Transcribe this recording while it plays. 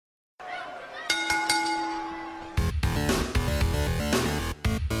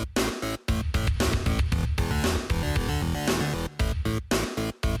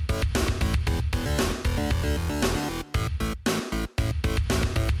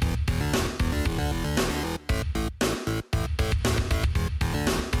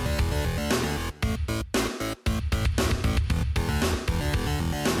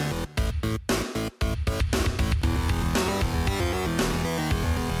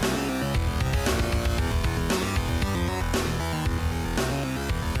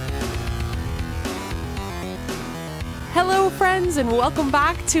friends, and welcome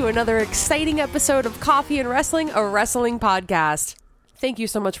back to another exciting episode of Coffee and Wrestling, a wrestling podcast. Thank you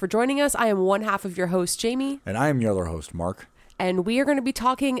so much for joining us. I am one half of your host, Jamie. And I am your other host, Mark. And we are going to be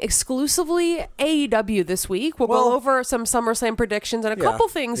talking exclusively AEW this week. We'll go over some SummerSlam predictions and a couple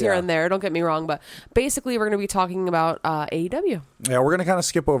things here and there. Don't get me wrong, but basically we're going to be talking about AEW. Yeah, we're going to kind of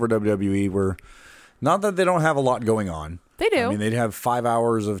skip over WWE. We're not that they don't have a lot going on. They do. I mean, they'd have 5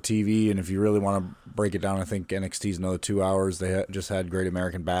 hours of TV, and if you really want to break it down, I think NXT's another 2 hours. They just had Great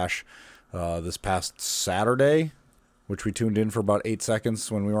American Bash this past Saturday, which we tuned in for about 8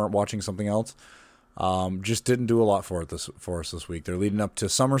 seconds when we weren't watching something else. Just didn't do a lot for us this week. They're leading up to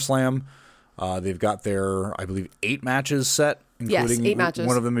SummerSlam. They've got their, I believe, 8 matches set, including 8 matches.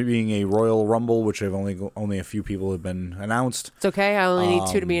 One of them being a Royal Rumble, which I've only a few people have been announced. It's okay. I only need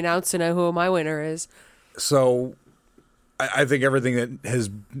 2 to be announced to know who my winner is. So I think everything that has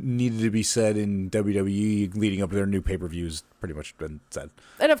needed to be said in WWE leading up to their new pay-per-views pretty much been said.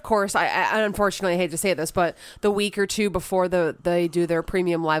 And of course, I unfortunately hate to say this, but the week or two before they do their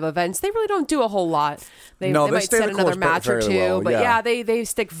premium live events, they really don't do a whole lot. They might set another match or two, but they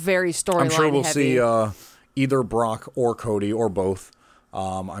stick very storyline heavy. I'm sure we'll see either Brock or Cody or both.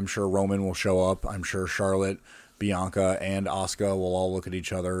 I'm sure Roman will show up. I'm sure Charlotte, Bianca, and Asuka will all look at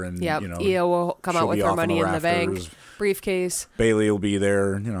each other, and Io will come out with her Money in the Bank briefcase. Bayley will be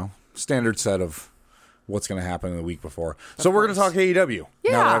there. Standard set of what's going to happen in the week before. So we're going to talk AEW.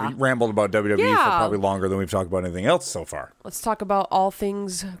 Yeah. Now that I've rambled about WWE for probably longer than we've talked about anything else so far. Let's talk about all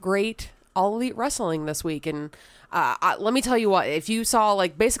things great, All Elite Wrestling this week. And let me tell you what, if you saw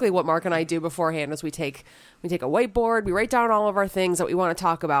basically what Mark and I do beforehand is we take a whiteboard, we write down all of our things that we want to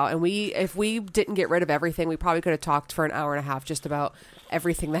talk about. And if we didn't get rid of everything, we probably could have talked for an hour and a half just about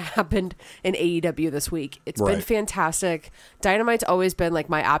everything that happened in AEW this week. It's been fantastic. Dynamite's always been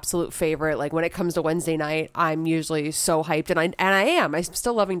my absolute favorite. When it comes to Wednesday night, I'm usually so hyped, and I am. I'm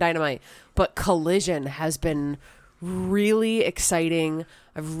still loving Dynamite, but Collision has been really exciting.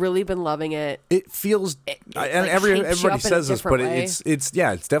 I've really been loving it. It feels, and everybody says this, but it's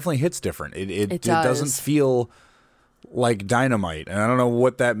definitely hits different. It doesn't feel like Dynamite, and I don't know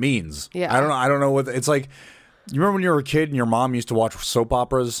what that means. Yeah, I don't know what it's like. You remember when you were a kid and your mom used to watch soap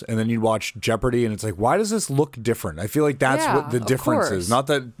operas, and then you'd watch Jeopardy, and it's like, why does this look different? I feel like that's what the difference is. Not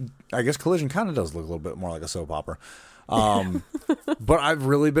that, I guess Collision kind of does look a little bit more like a soap opera. But I've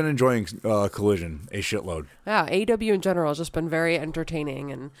really been enjoying Collision a shitload. Yeah, AEW in general has just been very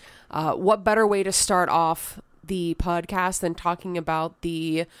entertaining. And what better way to start off the podcast than talking about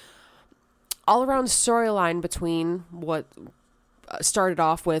the all-around storyline between what started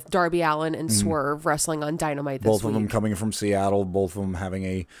off with Darby Allin and Swerve wrestling on Dynamite this week. Both of them coming from Seattle, both of them having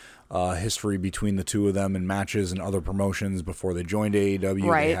a history between the two of them in matches and other promotions before they joined AEW.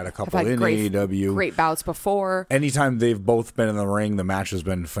 Right. They had a couple in AEW. Great bouts before. Anytime they've both been in the ring, the match has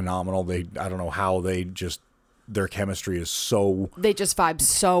been phenomenal. I don't know how their chemistry is so... They just vibe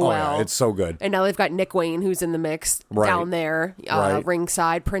so well. Yeah, it's so good. And now they've got Nick Wayne, who's in the mix down there,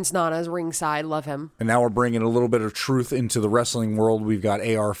 ringside. Prince Nana's ringside. Love him. And now we're bringing a little bit of truth into the wrestling world. We've got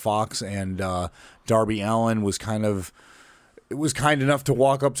AR Fox, and Darby Allin was kind enough to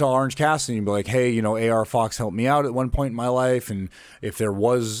walk up to Orange Cassidy and be like, hey, AR Fox helped me out at one point in my life, and if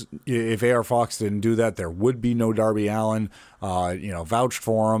AR Fox didn't do that, there would be no Darby Allin, vouched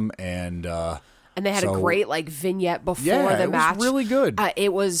for him, and they had a great vignette before the match. It was really good.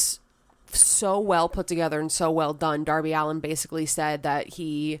 It was so well put together and so well done. Darby Allin basically said that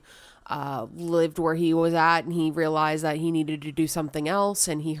he lived where he was at, and he realized that he needed to do something else,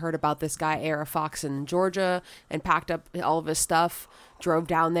 and he heard about this guy AR Fox in Georgia and packed up all of his stuff, drove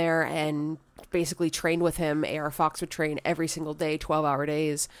down there, and basically trained with him. AR Fox would train every single day, 12-hour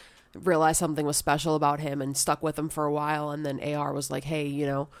days, realized something was special about him and stuck with him for a while. And then AR was like, hey,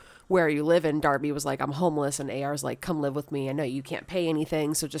 where are you living? Darby was like, I'm homeless. And AR's like, come live with me. I know you can't pay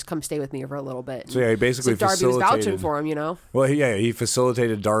anything, so just come stay with me for a little bit. So yeah, he basically Darby was vouching for him, Well, he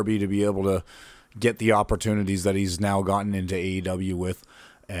facilitated Darby to be able to get the opportunities that he's now gotten into AEW with.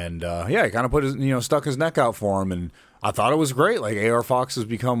 And he kind of put his, stuck his neck out for him. And I thought it was great. AR Fox has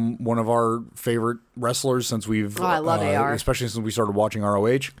become one of our favorite wrestlers since we've... I love AR. Especially since we started watching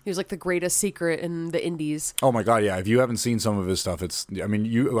ROH. He was the greatest secret in the indies. Oh my God, yeah. If you haven't seen some of his stuff, I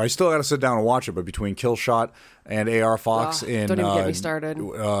still got to sit down and watch it, but between Killshot and AR Fox in... Don't even get me started.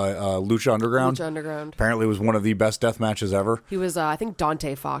 Lucha Underground. Apparently was one of the best death matches ever. He was, I think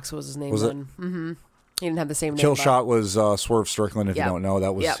Dante Fox was his name. Was then. it? Mm-hmm. He didn't have the same name. Kill shot was Swerve Strickland, if Yep. you don't know.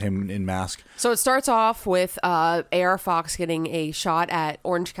 That was Yep. him in mask. So it starts off with AR Fox getting a shot at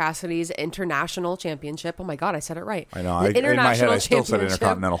Orange Cassidy's International Championship. Oh my God, I said it right. I know. In my head, I still said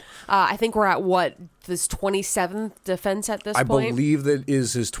Intercontinental. I think we're at this 27th defense at this I point? believe that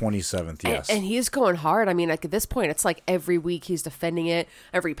is his 27th, yes. And he is going hard. I mean, like at this point, it's like every week he's defending it.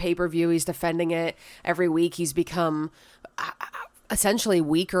 Every pay-per-view he's defending it. Every week he's become essentially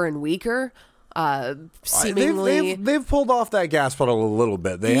weaker and weaker. Seemingly, they've pulled off that gas pedal a little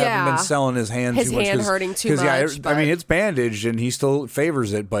bit. They haven't been selling his hand too much. His hand hurting too much. Yeah, I mean, it's bandaged and he still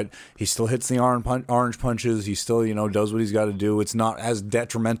favors it, but he still hits the orange punches. He still, does what he's got to do. It's not as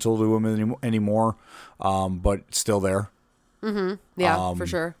detrimental to him anymore, but still there. Mm-hmm. Yeah, for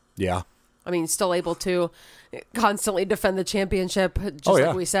sure. Yeah. I mean, still able to constantly defend the championship,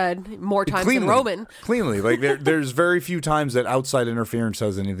 like we said, more times than Roman. Cleanly. Like, there's very few times that outside interference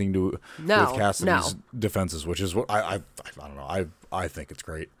has anything to do with Cassidy's defenses, which is what I don't know. I think it's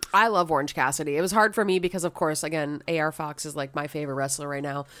great. I love Orange Cassidy. It was hard for me because, of course, again, AR Fox is like my favorite wrestler right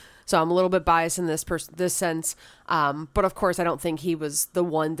now. So I'm a little bit biased in this sense. But, of course, I don't think he was the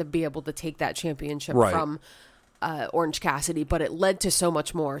one to be able to take that championship from Orange Cassidy, but it led to so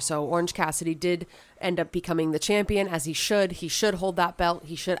much more. So Orange Cassidy did end up becoming the champion, as he should. He should hold that belt.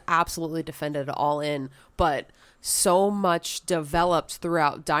 He should absolutely defend it all in. But so much developed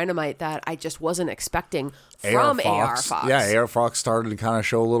throughout Dynamite that I just wasn't expecting from AR Fox. Yeah, AR Fox started to kind of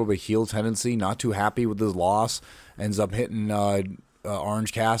show a little bit heel tendency, not too happy with his loss, ends up hitting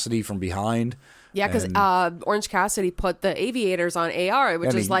Orange Cassidy from behind. Yeah, because Orange Cassidy put the aviators on AR,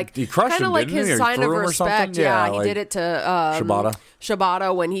 which is like kind of like his sign of respect. Yeah, he did it to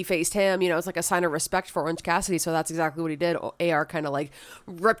Shibata when he faced him. It's like a sign of respect for Orange Cassidy. So that's exactly what he did. AR kind of like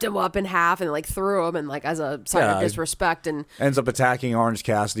ripped him up in half and like threw him and like as a sign of disrespect, and ends up attacking Orange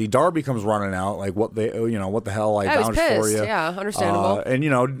Cassidy. Darby comes running out like what the hell I vouched for you. Yeah, understandable.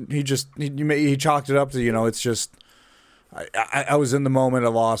 And he chalked it up to it's just. I was in the moment. I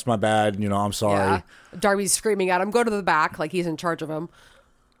lost my bad. I'm sorry. Yeah. Darby's screaming at him, go to the back, like he's in charge of him.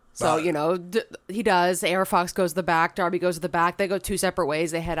 So, he does. AR Fox goes to the back. Darby goes to the back. They go two separate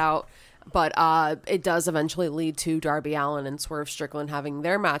ways. They head out. But it does eventually lead to Darby Allin and Swerve Strickland having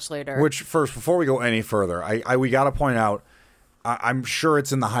their match later. Which, first, before we go any further, we got to point out, I'm sure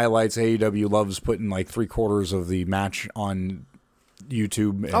it's in the highlights. AEW loves putting like 3/4 of the match on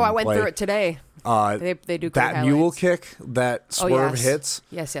YouTube. And I went through it today. They do great that highlights. mule kick that Swerve hits.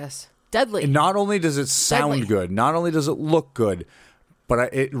 Yes. Deadly. And not only does it sound good, not only does it look good,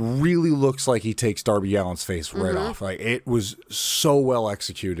 but it really looks like he takes Darby Allin's face right off. Like, it was so well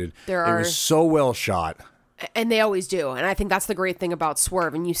executed. It was so well shot. And they always do. And I think that's the great thing about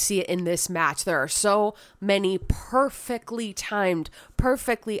Swerve. And you see it in this match. There are so many perfectly timed,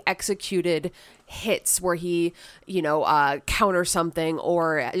 perfectly executed hits where he, counters something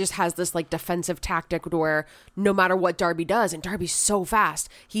or just has this like defensive tactic where no matter what Darby does, and Darby's so fast,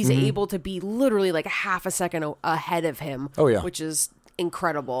 he's able to be literally like a half a second ahead of him. Oh, yeah. Which is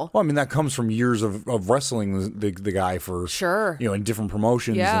incredible. Well, I mean, that comes from years of wrestling the guy for sure, in different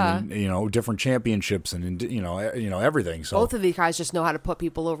promotions and different championships and everything. So both of these guys just know how to put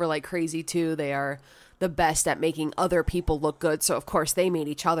people over like crazy too. They are the best at making other people look good. So of course they made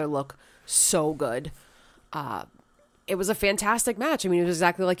each other look so good. It was a fantastic match. I mean, it was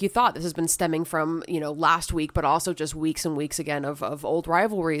exactly like you thought. This has been stemming from, last week, but also just weeks and weeks again of old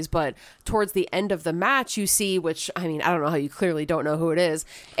rivalries. But towards the end of the match, you see, which, I mean, I don't know how you clearly don't know who it is.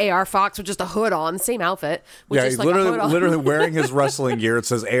 AR Fox with just a hood on, same outfit. With he's literally wearing his wrestling gear. It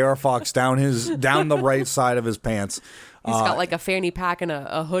says AR Fox down the right side of his pants. He's got like a fanny pack and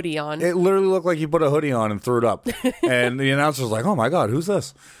a hoodie on. It literally looked like he put a hoodie on and threw it up. And the announcer's like, oh my God, who's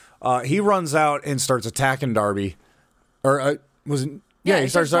this? He runs out and starts attacking Darby. Or was it? Yeah, he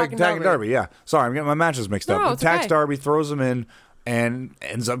starts attacking Darby. Yeah. Sorry, I'm getting my matches mixed up. Attacks Darby, throws him in, and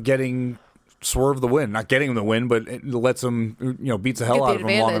ends up getting Swerve the win. Not getting him the win, but it lets him, beats the hell out of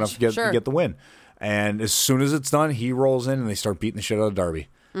him long enough to get the win. And as soon as it's done, he rolls in and they start beating the shit out of Darby.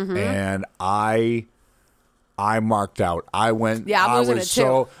 Mm-hmm. And I marked out. I went. Yeah, I'm losing it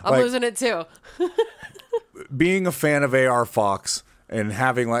too. I'm losing it too. Being a fan of AR Fox. And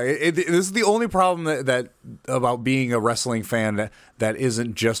having this is the only problem that about being a wrestling fan that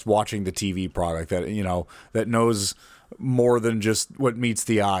isn't just watching the TV product, that knows more than just what meets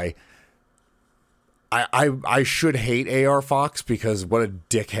the eye. I should hate AR Fox because what a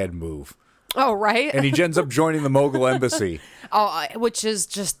dickhead move. Oh, right. And he ends up joining the Mogul Embassy. Which is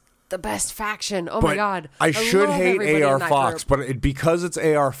just the best faction. Oh my God. I should love hate everybody AR in that Fox, group. but because it's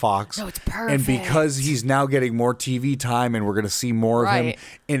AR Fox, No, it's perfect. and because he's now getting more TV time, and we're going to see more of him Right.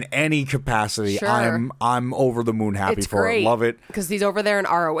 in any capacity, Sure. I'm over the moon happy It's for great. it. Love it. Because he's over there in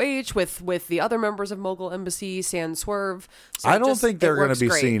ROH with the other members of Mogul Embassy, Sans Swerve. So I don't think they're going to be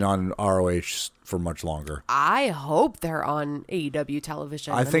seen on ROH for much longer. I hope they're on AEW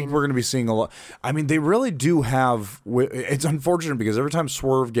television. I think we're going to be seeing a lot. I mean, they really do have. It's unfortunate because every time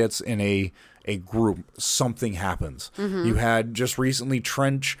Swerve gets in a group, something happens. Mm-hmm. You had just recently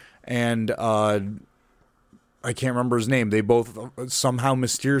Trench and I can't remember his name. They both somehow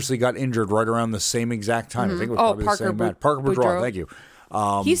mysteriously got injured right around the same exact time. I think it was probably the same match. Parker Boudreaux. Thank you.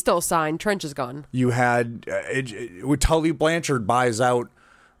 He's still signed. Trench is gone. You had Tully Blanchard buys out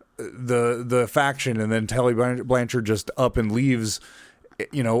the faction, and then Tully Blanchard just up and leaves,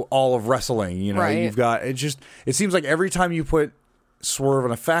 all of wrestling. Right. You've got it seems like every time you put Swerve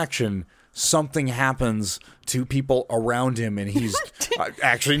in a faction, something happens to people around him, and he's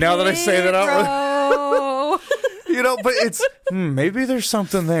actually, now that I say that out, but it's maybe there's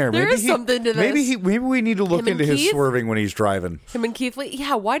something there. There maybe is something to this. Maybe we need to look Him and into his Keith? swerving when he's driving. Him and Keith Lee.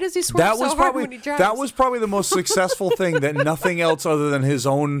 Yeah, why does he swerve so hard when he drives? That was probably the most successful thing that nothing else other than his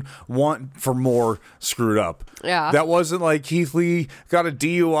own want for more screwed up. Yeah. That wasn't like Keith Lee got a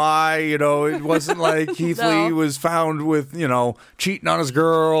DUI, it wasn't like Keith No. Lee was found with, cheating on his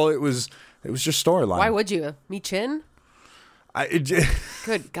girl. It was just storyline. Why would you? Me chin?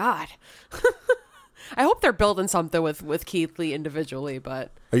 Good God. I hope they're building something with Keith Lee individually,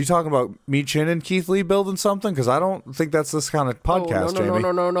 but... Are you talking about me, Chin, and Keith Lee building something? Because I don't think that's this kind of podcast, Jamie.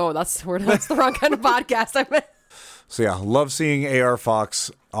 No. That's the wrong kind of podcast. I meant. So yeah, love seeing AR Fox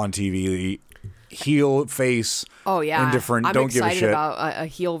on TV. Heel, face, Oh yeah, indifferent, I'm don't give a excited shit. about a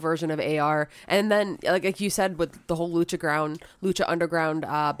heel version of AR, and then like you said, with the whole Lucha Underground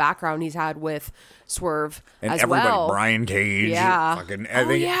background he's had with Swerve And as everybody, well. Brian Cage. Yeah. I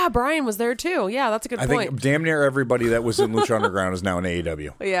think Brian was there too. Yeah, that's a good point. think damn near everybody that was in Lucha Underground is now in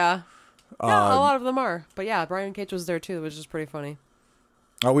AEW. Yeah, a lot of them are. But yeah, Brian Cage was there too, which is pretty funny.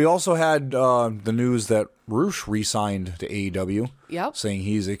 We also had the news that Roosh re-signed to AEW. Yep. Saying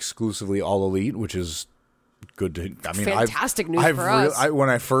he's exclusively All Elite, which is good to. I mean, fantastic news for us. When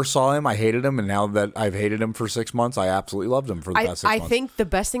I first saw him, I hated him, and now that I've hated him for 6 months, I absolutely loved him for the past 6 months. I think the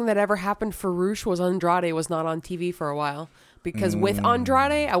best thing that ever happened for Roosh was Andrade was not on TV for a while. Because with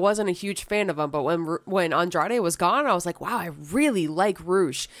Andrade, I wasn't a huge fan of him, but when Andrade was gone, I was like, wow, I really like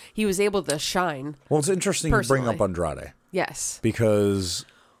Roosh. He was able to shine. Well, it's interesting you bring Personally. up Andrade. Yes. Because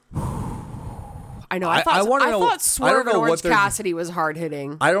I know. I thought Swerve and Orange they're- Cassidy was hard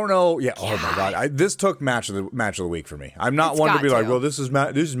hitting. I don't know. Yeah. Oh my God. This took match of the week for me. I'm not It's one to got be like, to. well, this is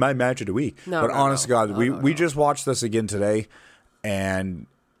my match of the week. No, but no, honest no. to God, we just watched this again today, and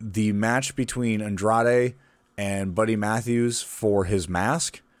the match between Andrade and Buddy Matthews for his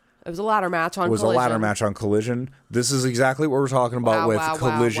mask It was a ladder match on was Collision. a ladder match on Collision. This is exactly what we're talking about with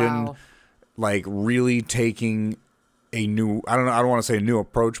Collision, wow. like really taking a new. I don't want to say a new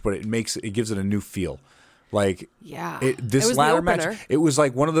approach, but it gives it a new feel. Like, Yeah. this It was the ladder match, opener. it was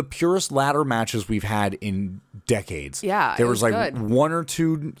like one of the purest ladder matches we've had in decades. Yeah, there it was was like good. one or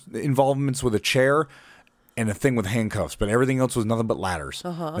two involvements with a chair and a thing with handcuffs, but everything else was nothing but ladders.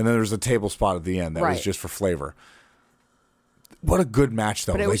 And then there was a table spot at the end that was Right. just for flavor. What a good match,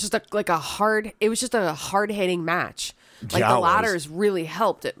 though! But it was Like, just a hard hitting match. Like Yeah, it the was. ladders really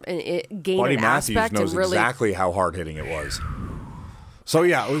helped it gain Buddy an Matthews aspect knows and really exactly how hard hitting it was. So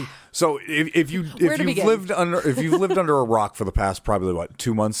yeah, so if you've begin? lived under a rock for the past probably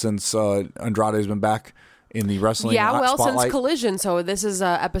 2 months since Andrade's been back in the wrestling spotlight. since Collision. So this is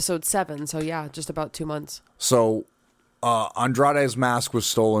episode 7. So yeah, just about 2 months. So Andrade's mask was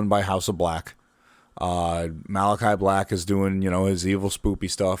stolen by House of Black. Malachi Black is doing, his evil spoopy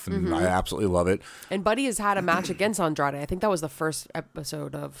stuff, and I absolutely love it. And Buddy has had a match against Andrade. I think that was the first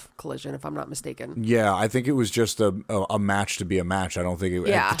episode of Collision, if I'm not mistaken. Yeah, I think it was just a match to be a match. I don't think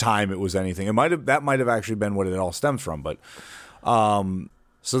at the time it was anything. That might have actually been what it all stems from. But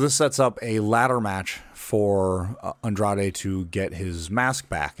so this sets up a ladder match for Andrade to get his mask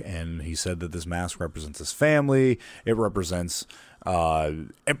back, and he said that this mask represents his family. It represents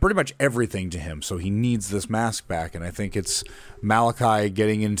and pretty much everything to him. So he needs this mask back, and I think it's Malachi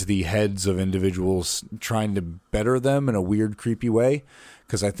getting into the heads of individuals, trying to better them in a weird, creepy way.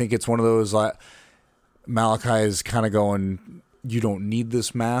 Because I think it's one of those Malachi is kind of going, you don't need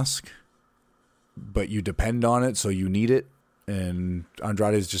this mask, but you depend on it, so you need it. And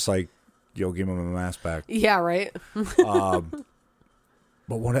Andrade is just like, yo, give him a mask back. Yeah, right. But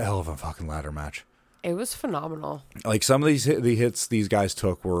what a hell of a fucking ladder match. It was phenomenal. Like some of the hits these guys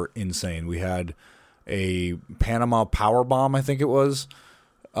took were insane. We had a Panama power bomb, I think it was,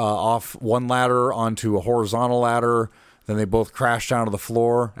 off one ladder onto a horizontal ladder. Then they both crashed down to the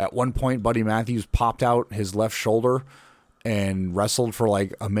floor. At one point, Buddy Matthews popped out his left shoulder and wrestled for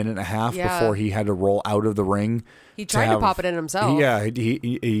like a minute and a half before he had to roll out of the ring. He tried to pop it in himself. Yeah,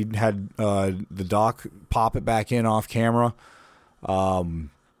 he had the doc pop it back in off camera.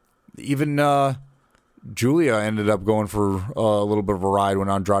 Even Julia ended up going for a little bit of a ride when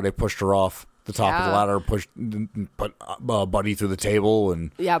Andrade pushed her off the top of the ladder, put Buddy through the table,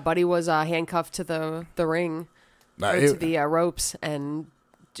 and Buddy was handcuffed to the ring, to the ropes, and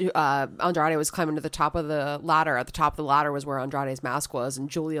Andrade was climbing to the top of the ladder. At the top of the ladder was where Andrade's mask was, and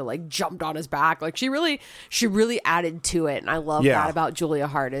Julia like jumped on his back. Like she really added to it, and I love that about Julia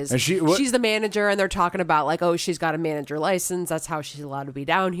Hart. She's the manager, and they're talking about like, oh, she's got a manager license. That's how she's allowed to be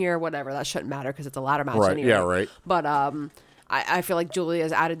down here. Whatever, that shouldn't matter because it's a ladder match anyway. Yeah, right. But I feel like Julia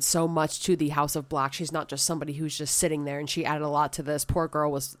has added so much to the House of Black. She's not just somebody who's just sitting there, and she added a lot to this. Poor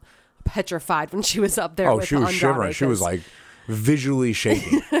girl was petrified when she was up there. Oh, she was shivering. She was like visually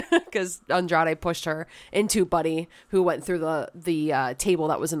shaking because Andrade pushed her into Buddy, who went through the table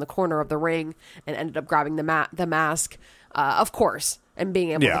that was in the corner of the ring and ended up grabbing the mask, of course, and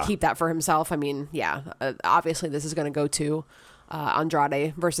being able to keep that for himself. I mean, obviously this is going to go to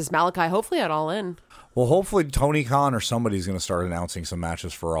Andrade versus Malachi, hopefully at All In. Well, hopefully Tony Khan or somebody's going to start announcing some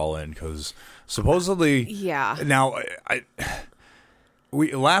matches for All In, because supposedly, Now,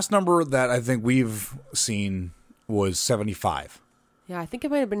 last number that I think we've seen was 75. Yeah, I think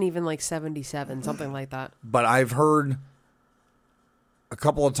it might have been even like 77, something like that. But I've heard a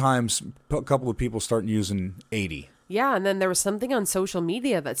couple of times, a couple of people start using 80. Yeah, and then there was something on social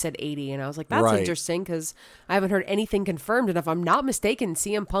media that said 80, and I was like, that's interesting, because I haven't heard anything confirmed, and if I'm not mistaken,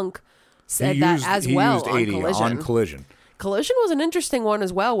 CM Punk said that as well used 80 on Collision. Collision was an interesting one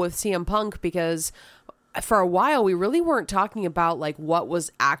as well with CM Punk, because for a while we really weren't talking about like what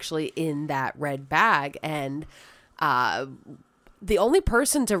was actually in that red bag, and the only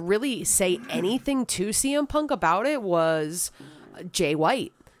person to really say anything to CM Punk about it was Jay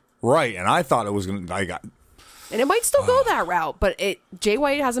White. Right, and I thought it was going to... And it might still go that route, but Jay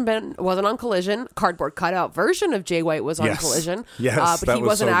White wasn't on Collision. Cardboard cutout version of Jay White was on Collision. Yes, but he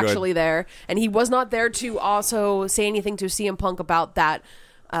wasn't actually there. And he was not there to also say anything to CM Punk about that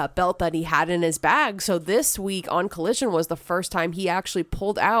belt that he had in his bag. So this week on Collision was the first time he actually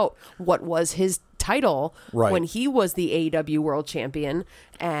pulled out what was his title when he was the AEW World Champion.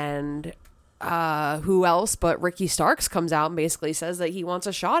 And who else but Ricky Starks comes out and basically says that he wants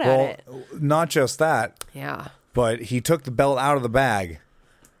a shot at it. Not just that. Yeah. But he took the belt out of the bag,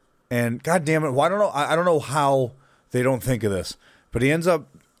 and God damn it, I don't know how they don't think of this, but he ends up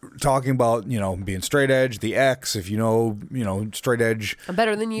talking about, being straight edge, the X. If you know straight edge, I'm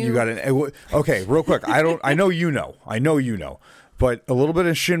better than you. You got an okay. Real quick, I know you know, but a little bit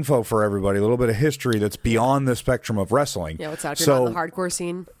of shinfo for everybody, a little bit of history that's beyond the spectrum of wrestling. Yeah, what's up? You're not in the hardcore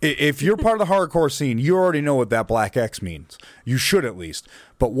scene. If you're part of the hardcore scene, you already know what that black X means. You should at least.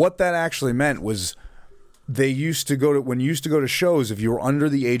 But what that actually meant was, when you used to go to shows, if you were under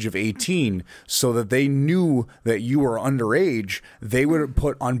the age of 18, so that they knew that you were underage, they would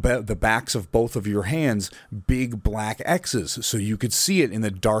put on the backs of both of your hands big black X's so you could see it in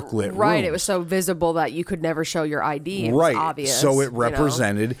the dark lit room. Right, it was so visible that you could never show your ID. It was obvious. So it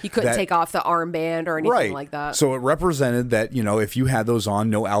represented you couldn't take off the armband or anything like that. So it represented that, if you had those on,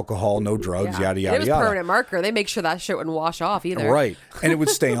 no alcohol, no drugs, yada, yada, it was yada. Permanent marker. They make sure that shit wouldn't wash off either. Right. And it would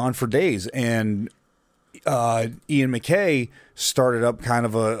stay on for days. And Ian McKay started up kind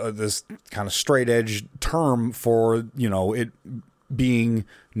of this kind of straight edge term for, it being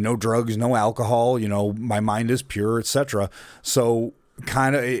no drugs, no alcohol, my mind is pure, etc. So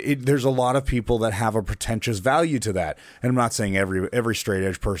kind of there's a lot of people that have a pretentious value to that. And I'm not saying every straight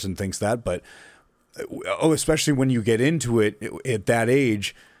edge person thinks that, but especially when you get into it at that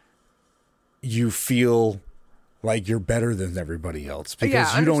age, you feel like you're better than everybody else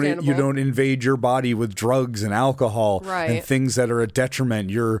because you don't invade your body with drugs and alcohol and things that are a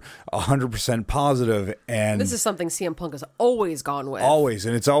detriment. You're 100% positive, and this is something CM Punk has always gone with. Always,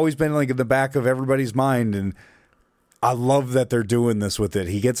 and it's always been like in the back of everybody's mind. And I love that they're doing this with it.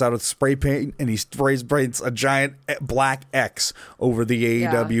 He gets out of spray paint and he sprays paints a giant black X over the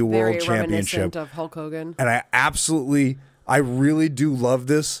AEW World Championship of Hulk Hogan. And I really do love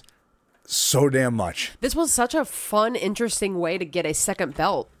this so damn much. This was such a fun, interesting way to get a second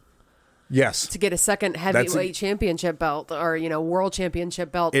belt. Yes. To get a second heavyweight championship belt or, world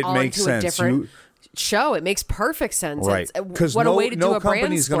championship belt it onto makes sense. a different show. It makes perfect sense. Right. Because what a way to do a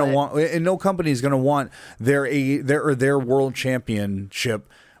brand split. No company's going to want their world championship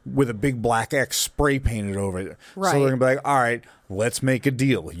with a big black X spray painted over it. Right. So they're going to be like, all right, let's make a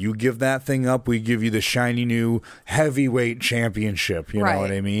deal. You give that thing up, we give you the shiny new heavyweight championship. You know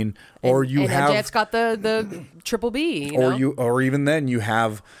what I mean? Or you have MJF's got the triple B. Or even then you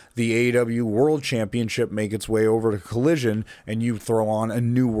have the AEW World Championship make its way over to Collision, and you throw on a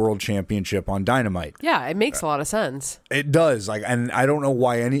new World Championship on Dynamite. Yeah, it makes a lot of sense. It does. And I don't know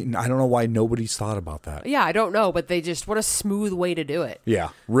why nobody's thought about that. Yeah, I don't know, but what a smooth way to do it. Yeah,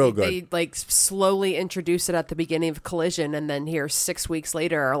 real good. They slowly introduce it at the beginning of Collision, and then here 6 weeks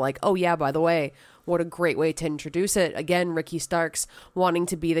later are like, oh yeah, by the way, what a great way to introduce it. Again, Ricky Starks wanting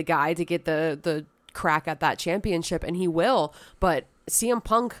to be the guy to get the crack at that championship, and he will. But CM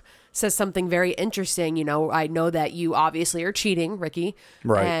Punk says something very interesting. I know that you obviously are cheating, Ricky.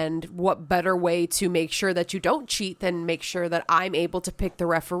 Right. And what better way to make sure that you don't cheat than make sure that I'm able to pick the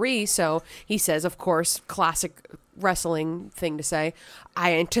referee? So he says, of course, classic wrestling thing to say,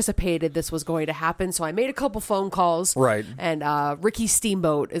 I anticipated this was going to happen, so I made a couple phone calls. Right. And Ricky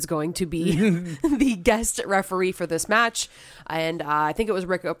Steamboat is going to be the guest referee for this match. And I think it was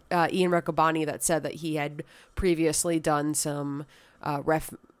Ian Riccoboni that said that he had previously done some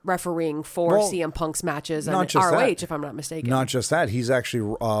refereeing for CM Punk's matches and ROH, if I'm not mistaken. Not just that, he's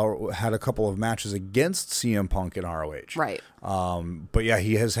actually had a couple of matches against CM Punk in ROH. Right. But yeah,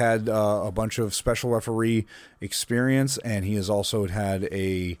 he has had a bunch of special referee experience, and he has also had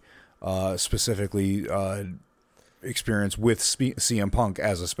a specifically experience with CM Punk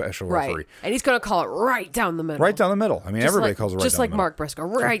as a special referee. Right. And he's going to call it right down the middle. Right down the middle. I mean, everybody calls it right down the middle. Just like Mark Briscoe,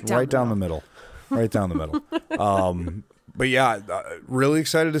 right down the middle. Right down the middle. But yeah, really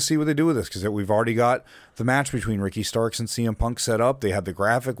excited to see what they do with this, because we've already got the match between Ricky Starks and CM Punk set up. They have the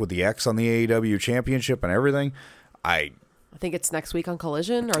graphic with the X on the AEW Championship and everything. I think it's next week on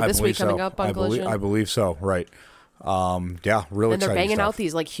Collision, or this week coming up on Collision. I believe so, right. Yeah, really exciting. And they're banging stuff. out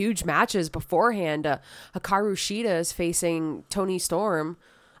these like huge matches beforehand. Hikaru Shida is facing Tony Storm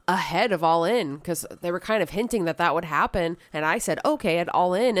ahead of All In, because they were kind of hinting that would happen. And I said, okay, at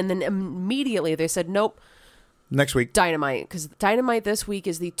All In. And then immediately they said, nope. Next week. Dynamite, because Dynamite this week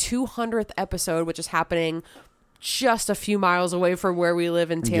is the 200th episode, which is happening just a few miles away from where we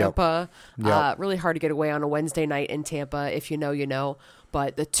live in Tampa. Yep. Really hard to get away on a Wednesday night in Tampa. If you know, you know.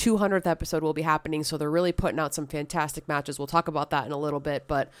 But the 200th episode will be happening, so they're really putting out some fantastic matches. We'll talk about that in a little bit.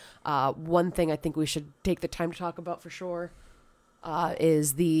 But one thing I think we should take the time to talk about for sure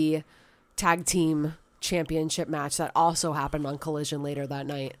is the tag team championship match that also happened on Collision later that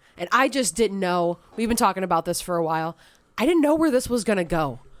night. And I just didn't know. We've been talking about this for a while. I didn't know where this was going to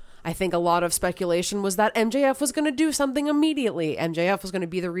go. I think a lot of speculation was that MJF was going to do something immediately. MJF was going to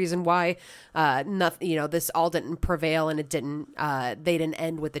be the reason why this all didn't prevail, and it didn't. They didn't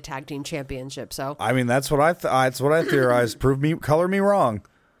end with the tag team championship. So I mean, that's what I theorized. Color me wrong.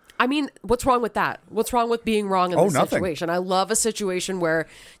 I mean, what's wrong with that? What's wrong with being wrong in this situation? I love a situation where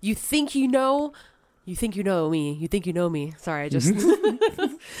you think you know. You think you know me. You think you know me. Sorry, I just...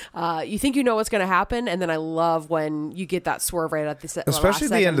 you think you know what's going to happen, and then I love when you get that swerve right at the set. Especially at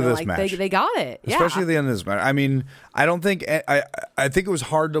the end of this match. They got it. Especially at the end of this match. I mean, I don't think... I think it was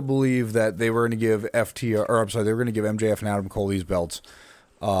hard to believe that they were going to give they were going to give MJF and Adam Cole these belts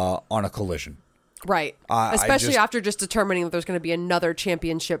on a Collision. Right. Especially after just determining that there's going to be another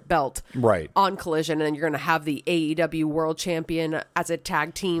championship belt on Collision, and then you're going to have the AEW World Champion as a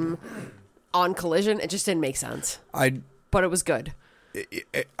tag team on Collision. It just didn't make sense. But it was good.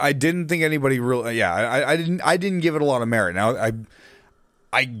 I didn't think anybody really. Yeah, I didn't give it a lot of merit. Now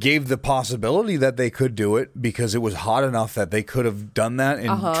I gave the possibility that they could do it because it was hot enough that they could have done that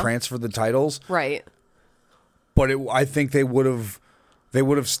and transferred the titles. Right. But I think they would have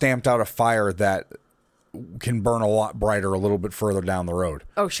stamped out a fire that can burn a lot brighter a little bit further down the road.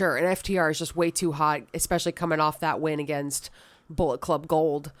 Oh, sure. And FTR is just way too hot, especially coming off that win against Bullet Club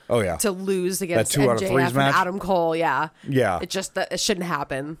Gold. Oh yeah, to lose against MJF and Adam Cole. Yeah. It shouldn't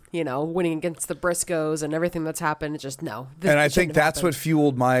happen. Winning against the Briscoes and everything that's happened. It just no. And I think that's what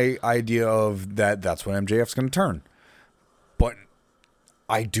fueled my idea of that's when MJF's going to turn. But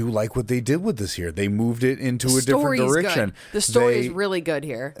I do like what they did with this here. They moved it into a different direction. Good. The story is really good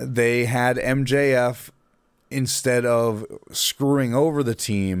here. They had MJF, instead of screwing over the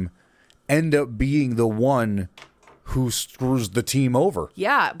team, end up being the one who screws the team over.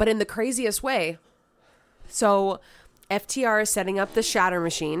 Yeah, but in the craziest way. So FTR is setting up the Shatter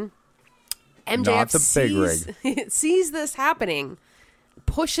Machine. MJF Not the big rig. Sees this happening,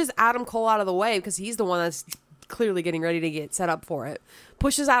 pushes Adam Cole out of the way because he's the one that's clearly getting ready to get set up for it.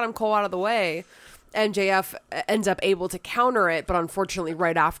 Pushes Adam Cole out of the way. MJF ends up able to counter it, but unfortunately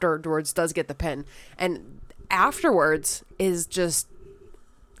right afterwards does get the pin. And afterwards is just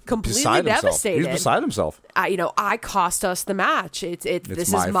completely devastated. He's beside himself. I cost us the match.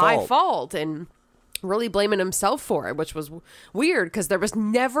 This is my fault. And really blaming himself for it, which was weird because there was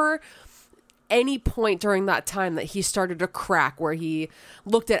never any point during that time that he started to crack where he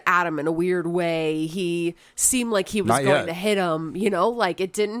looked at Adam in a weird way. He seemed like he was going to hit him, like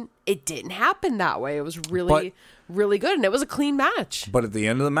it didn't happen that way. It was really good. And it was a clean match. But at the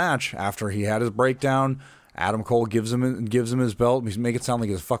end of the match, after he had his breakdown, Adam Cole gives him his belt. He's making it sound like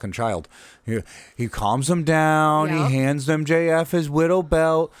he's a fucking child. He calms him down. Yep. He hands MJF his widow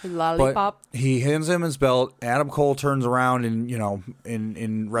belt. Lollipop. But he hands him his belt. Adam Cole turns around and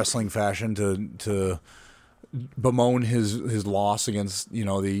in wrestling fashion to bemoan his loss against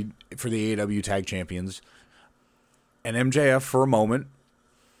for the AEW Tag Champions. And MJF for a moment,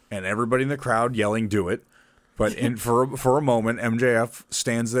 and everybody in the crowd yelling, "Do it!" But for a moment, MJF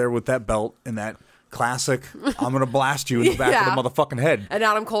stands there with that belt and that classic, I'm going to blast you in the back of the motherfucking head. And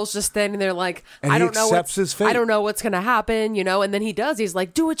Adam Cole's just standing there like, and I he don't know accepts his fate. I don't know what's going to happen, and then he does. He's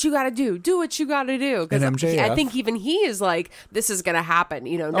like, do what you got to do. Do what you got to do. Because I think even he is like, this is going to happen.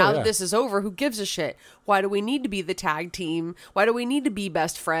 Now that this is over, who gives a shit? Why do we need to be the tag team? Why do we need to be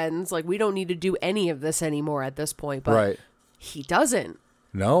best friends? Like, we don't need to do any of this anymore at this point. But he doesn't.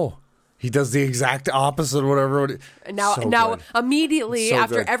 No. He does the exact opposite of whatever. Now immediately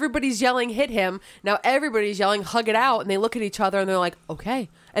after good. Everybody's yelling, hit him. Now everybody's yelling, hug it out. And they look at each other and they're like, okay.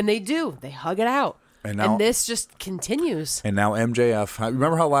 And they do. They hug it out. And this just continues. And now MJF.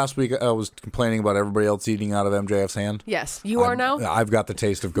 Remember how last week I was complaining about everybody else eating out of MJF's hand? Yes. You are now? I've got the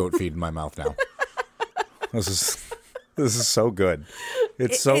taste of goat feed in my mouth now. This is so good.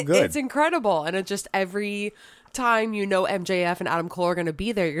 It's so good. It's incredible. And it just every time MJF and Adam Cole are going to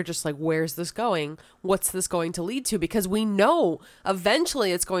be there, you're just like, where's this going? What's this going to lead to? Because we know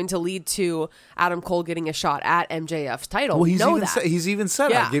eventually it's going to lead to Adam Cole getting a shot at MJF's title. Well, he's even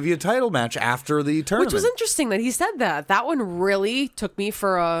said I'll give you a title match after the tournament. Which was interesting that he said that. That one really took me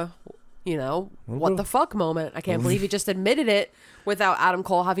for a what the fuck moment. I can't believe he just admitted it without Adam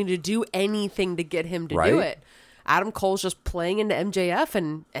Cole having to do anything to get him to do it. Adam Cole's just playing into MJF,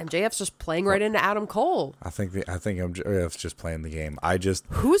 and MJF's just playing right into Adam Cole. I think MJF's just playing the game.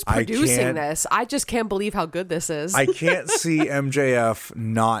 Who's producing this? I just can't believe how good this is. I can't see MJF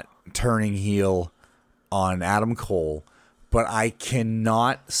not turning heel on Adam Cole, but I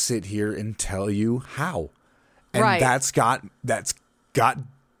cannot sit here and tell you how. And that's got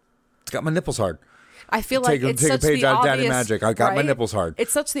my nipples hard. I feel like it's such a page the out of obvious, Daddy Magic. I got my nipples hard.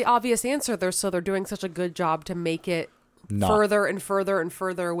 It's such the obvious answer there, so they're doing such a good job to make it further and further and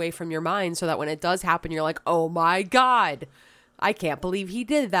further away from your mind, so that when it does happen, you're like, oh my God, I can't believe he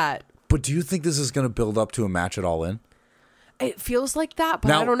did that. But do you think this is going to build up to a match at All In? It feels like that,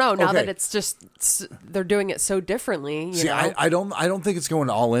 but I don't know. Now that it's just they're doing it so differently. See, I don't think it's going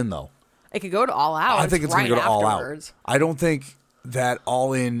to All In though. It could go to All Out. I think it's going to go to All Out. I don't think that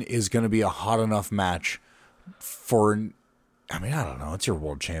All In is going to be a hot enough match for. I mean, I don't know. It's your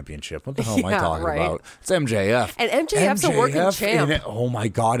world championship. What the hell am I talking about? It's MJF. And MJF's a working champ. Oh my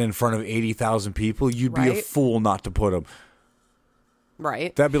God, in front of 80,000 people, you'd be a fool not to put him.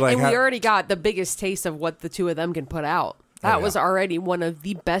 Right. That'd be like, and we already got the biggest taste of what the two of them can put out. That was already one of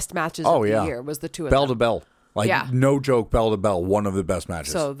the best matches of the year, was the two of them. Bell to bell. No joke, bell to bell, one of the best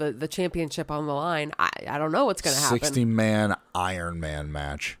matches. So the championship on the line, I don't know what's going to happen. 60-man Iron Man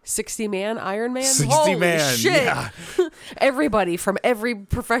match. 60-man Iron Man? 60-man, shit. yeah. Everybody from every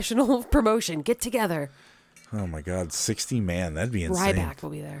professional promotion, get together. Oh my God, 60-man, that'd be insane. Ryback will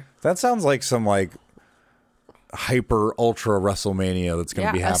be there. That sounds like some hyper ultra WrestleMania that's going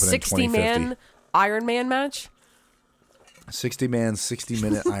to be happening in 2050. 60-man Iron Man match? 60-man,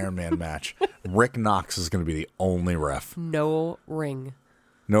 60-minute Iron Man match. Rick Knox is going to be the only ref. No ring.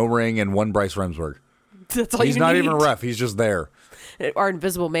 No ring and one Bryce Remsburg. That's all He's not even a ref. He's just there. Our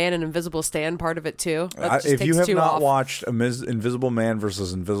Invisible Man and Invisible Stan part of it too. If you have not watched Invisible Man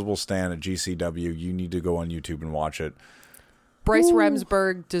versus Invisible Stan at GCW, you need to go on YouTube and watch it. Bryce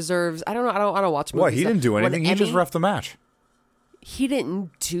Remsburg deserves. I don't know. I don't watch movies. What? He didn't do anything. He just reffed the match. He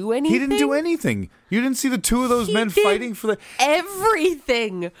didn't do anything. He didn't do anything. You didn't see the two of those men fighting for the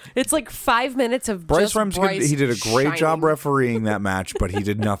everything. It's like 5 minutes of Bryce Remsburg. He did a great job refereeing that match, but he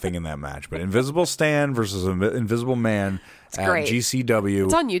did nothing in that match. But Invisible Stan versus Invisible Man at GCW.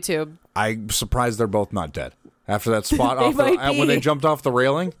 It's on YouTube. I'm surprised they're both not dead after that spot when they jumped off the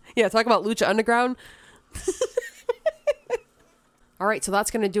railing. Yeah, talk about Lucha Underground. All right, so that's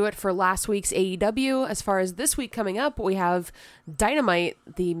going to do it for last week's AEW. As far as this week coming up, we have Dynamite,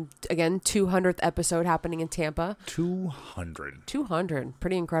 the, again, 200th episode happening in Tampa. 200. 200.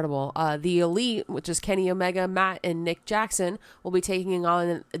 Pretty incredible. The Elite, which is Kenny Omega, Matt, and Nick Jackson, will be taking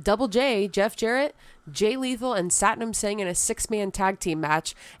on Double J, Jeff Jarrett, Jay Lethal, and Satnam Singh in a 6-man tag team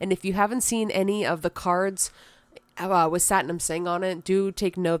match. And if you haven't seen any of the cards with Satnam Singh on it, do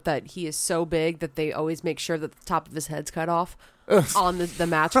take note that he is so big that they always make sure that the top of his head's cut off on the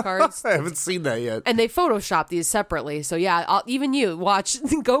match cards. I haven't seen that yet. And they Photoshop these separately. So yeah, even you watch,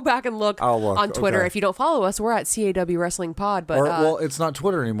 go back and look, on Twitter. Okay. If you don't follow us, we're at CAW Wrestling Pod. But well, it's not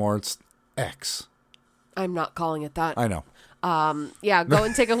Twitter anymore. It's X. I'm not calling it that. I know. Yeah, go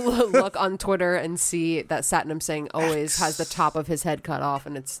and take a look on Twitter and see that Satnam Singh always has the top of his head cut off,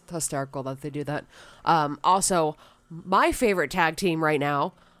 and it's hysterical that they do that. Also, my favorite tag team right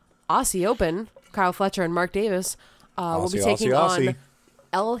now, Aussie Open, Kyle Fletcher and Mark Davis, will be taking on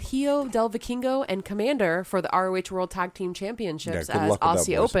El Hijo del Vikingo and Commander for the ROH World Tag Team Championships, as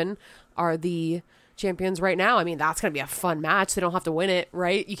Aussie Open are the champions right now. I mean, that's going to be a fun match. They don't have to win it,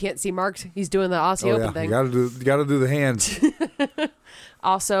 right? You can't see Mark. He's doing the Aussie Open thing. You got to do the hands.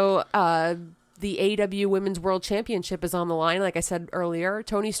 Also, the AEW Women's World Championship is on the line. Like I said earlier,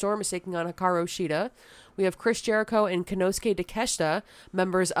 Toni Storm is taking on Hikaru Shida. We have Chris Jericho and Konosuke Takeshita,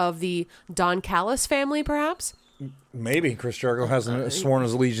 members of the Don Callis family, perhaps. Maybe Chris Jericho hasn't sworn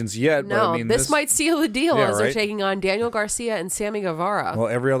his allegiance yet. No, but I mean, this might seal the deal as they're taking on Daniel Garcia and Sammy Guevara. Well,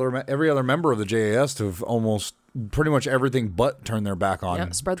 every other member of the JAS have almost pretty much everything but turned their back on. Yeah,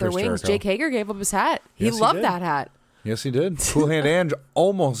 spread Chris their wings. Jericho. Jake Hager gave up his hat. He loved that hat. Yes, he did. Cool Hand Ange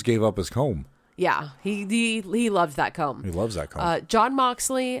almost gave up his comb. Yeah, he loved that comb. He loves that comb. John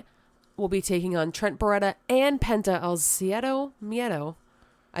Moxley will be taking on Trent Beretta and Penta El Ziedo Miedo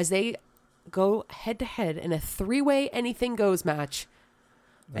as they go head-to-head in a 3-way anything goes match.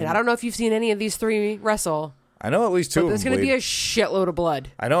 And I don't know if you've seen any of these three wrestle. I know at least two of them there's going to be a shitload of blood.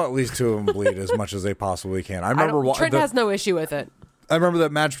 I know at least two of them bleed as much as they possibly can. I remember Trent has no issue with it. I remember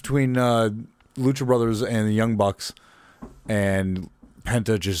that match between Lucha Brothers and the Young Bucks, and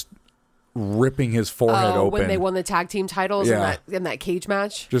Penta just ripping his forehead open when they won the tag team titles in that cage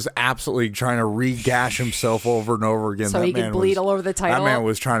match. Just absolutely trying to re-gash himself over and over again. So that he could bleed all over the title. That man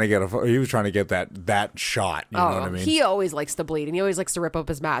was trying to get that shot. You know what I mean? He always likes to bleed, and he always likes to rip up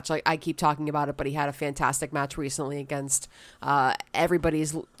his match. Like I keep talking about it, but he had a fantastic match recently against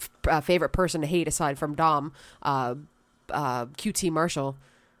everybody's favorite person to hate aside from Dom, QT Marshall.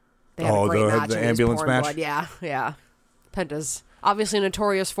 They had a great match. The ambulance match? Blood. Yeah. Penta's obviously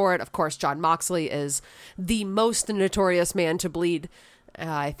notorious for it. Of course, John Moxley is the most notorious man to bleed.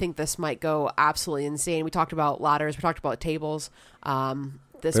 I think this might go absolutely insane. We talked about ladders. We talked about tables.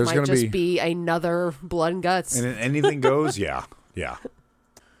 This might just be another blood and guts. And anything goes, yeah.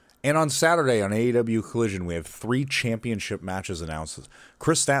 And on Saturday on AEW Collision, we have 3 championship matches announced.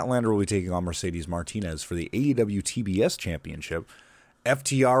 Chris Statlander will be taking on Mercedes Martinez for the AEW TBS Championship.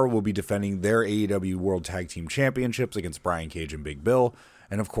 FTR will be defending their AEW World Tag Team Championships against Brian Cage and Big Bill.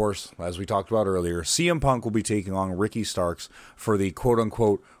 And of course, as we talked about earlier, CM Punk will be taking on Ricky Starks for the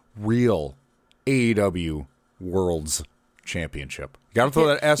quote-unquote real AEW World's Championship. You got to throw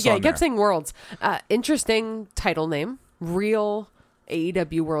that S on there. Yeah, you kept saying Worlds. Interesting title name. Real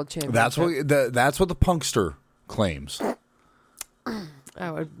AEW World Championship. That's what the Punkster claims. I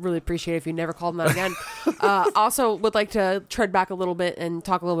would really appreciate it if you never called him that again. Also, would like to tread back a little bit and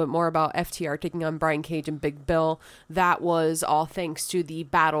talk a little bit more about FTR taking on Brian Cage and Big Bill. That was all thanks to the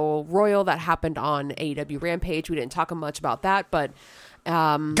Battle Royal that happened on AEW Rampage. We didn't talk much about that, but...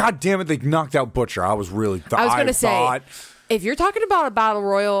 God damn it, they knocked out Butcher. I was going to say, if you're talking about a Battle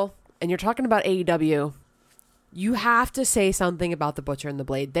Royal and you're talking about AEW... you have to say something about the Butcher and the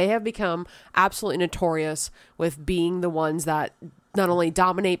Blade. They have become absolutely notorious with being the ones that not only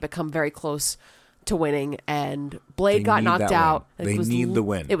dominate, but come very close to winning. And Blade got knocked out. They need the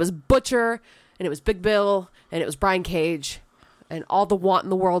win. It was Butcher, and it was Big Bill, and it was Brian Cage, and all the want in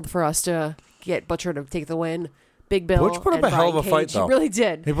the world for us to get Butcher to take the win. Big Bill Butch put up and a hell of a Brian fight, Cage. though. He really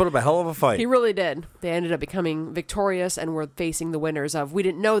did. He put up a hell of a fight. He really did. They ended up becoming victorious and were facing the winners of, we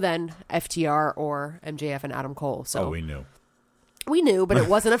didn't know then, FTR or MJF and Adam Cole. So we knew. We knew, but it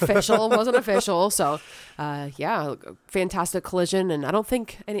wasn't official. So, fantastic Collision. And I don't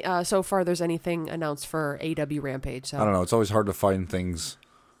think so far there's anything announced for AEW Rampage. So. I don't know. It's always hard to find things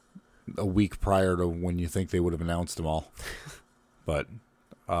a week prior to when you think they would have announced them all. But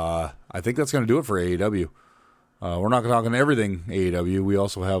I think that's going to do it for AEW. We're not talking everything AEW. We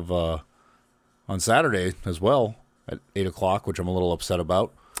also have on Saturday as well at 8 o'clock, which I'm a little upset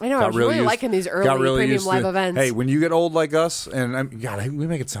about. I know. I was really liking these early premium live events. Hey, when you get old like us, and God, we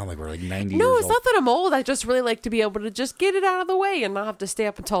make it sound like we're like 90 years No, old. it's not that I'm old. I just really like to be able to just get it out of the way and not have to stay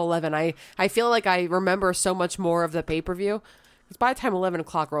up until 11. I feel like I remember so much more of the pay-per-view. Because by the time 11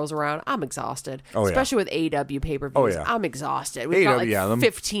 o'clock rolls around, I'm exhausted. Oh, yeah. Especially with AEW pay-per-views. Oh, yeah. I'm exhausted. We've got like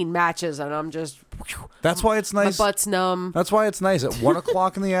 15 matches, and I'm just... That's why it's nice. My butt's numb. That's why it's nice. At 1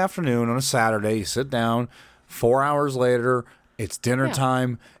 o'clock in the afternoon on a Saturday, you sit down. 4 hours later... It's dinner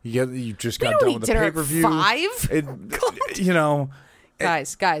time. You just got done with the pay-per-view. 5? You know.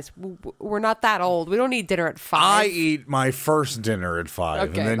 Guys, we're not that old. We don't eat dinner at 5. I eat my first dinner at 5.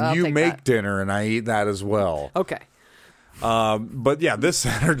 Okay, and then I'll you take make that. dinner, and I eat that as well. Okay. But yeah, this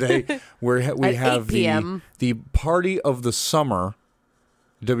Saturday, we have 8 p.m. the Party of the Summer,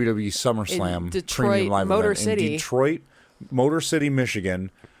 WWE SummerSlam in Detroit, Premium Live Motor event City. in Detroit, Motor City,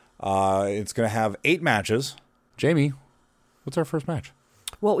 Michigan. It's going to have 8 matches. Jamie, what's our first match?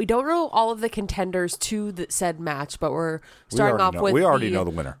 Well, we don't know all of the contenders to the said match, but we're starting off with we already know the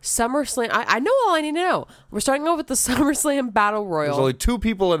winner. SummerSlam. I know all I need to know. We're starting off with the SummerSlam Battle Royal. There's only 2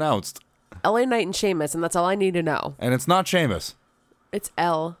 people announced. LA Knight and Sheamus, and that's all I need to know. And it's not Sheamus. It's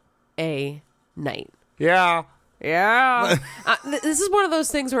LA Knight. Yeah. Yeah. This is one of those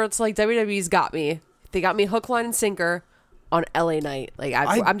things where it's like WWE's got me. They got me hook, line, and sinker on LA Knight. Like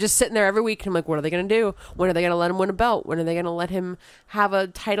I'm just sitting there every week and I'm like, what are they going to do? When are they going to let him win a belt? When are they going to let him have a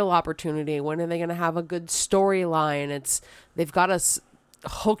title opportunity? When are they going to have a good storyline? They've got us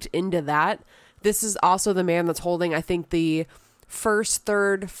hooked into that. This is also the man that's holding, I think, the first,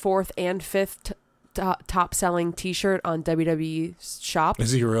 third, fourth, and fifth top selling T-shirt on WWE's shop.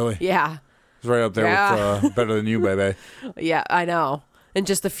 Is he really? Yeah. He's right up there with Better Than You, baby. Yeah, I know. In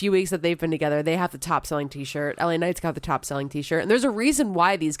just the few weeks that they've been together, they have the top-selling T-shirt. LA Knight's got the top-selling T-shirt. And there's a reason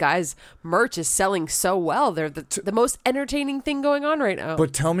why these guys' merch is selling so well. They're the most entertaining thing going on right now.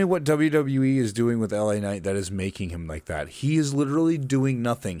 But tell me what WWE is doing with LA Knight that is making him like that. He is literally doing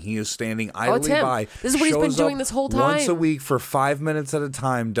nothing. He is standing idly by. This is what he's been doing this whole time. Once a week for 5 minutes at a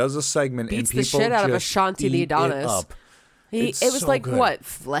time, does a segment, Beats and people the shit out of just Ashanti the eat Adonis. it up. It was so like, good. what,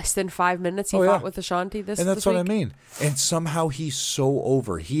 less than 5 minutes he fought with Ashanti this week? And that's what I mean. And somehow he's so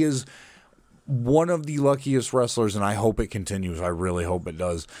over. He is one of the luckiest wrestlers, and I hope it continues. I really hope it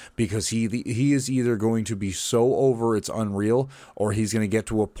does, because he is either going to be so over it's unreal, or he's going to get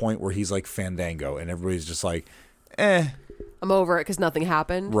to a point where he's like Fandango, and everybody's just like, I'm over it because nothing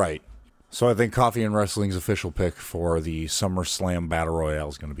happened. Right. So I think Coffee and Wrestling's official pick for the SummerSlam Battle Royale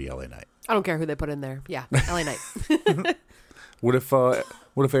is going to be LA Knight. I don't care who they put in there. Yeah, LA Knight. What if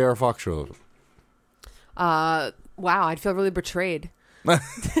AR Fox shows up? Wow, I'd feel really betrayed.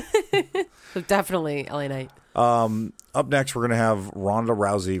 So definitely LA Knight. Up next, we're going to have Ronda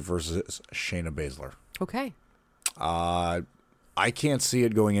Rousey versus Shayna Baszler. Okay. I can't see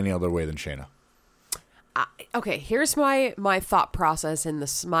it going any other way than Shayna. Okay, here's my thought process in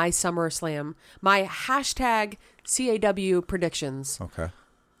this my SummerSlam, my hashtag CAW predictions. Okay.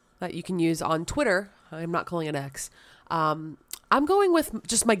 That you can use on Twitter. I'm not calling it X. I'm going with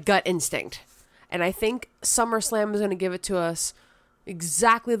just my gut instinct. And I think SummerSlam is going to give it to us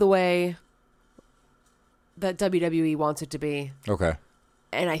exactly the way that WWE wants it to be. Okay.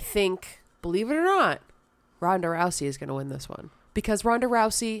 And I think, believe it or not, Ronda Rousey is going to win this one. Because Ronda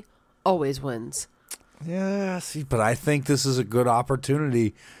Rousey always wins. Yeah, see, but I think this is a good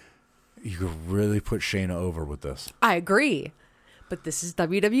opportunity. You could really put Shayna over with this. I agree. But this is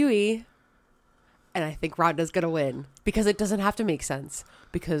WWE. And I think Ronda's going to win. Because it doesn't have to make sense.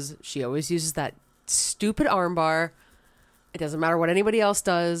 Because she always uses that stupid armbar. It doesn't matter what anybody else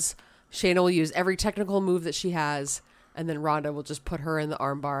does. Shayna will use every technical move that she has. And then Ronda will just put her in the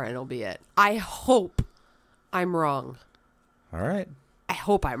armbar and it'll be it. I hope I'm wrong. All right. I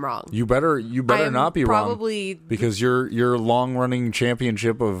hope I'm wrong. You better not be probably wrong. Because your long-running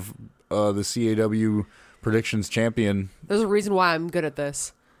championship of the CAW predictions champion. There's a reason why I'm good at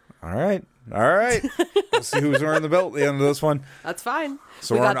this. All right. Let's see who's wearing the belt at the end of this one. That's fine.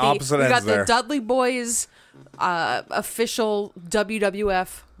 So we're on opposite ends got there. the Dudley Boys official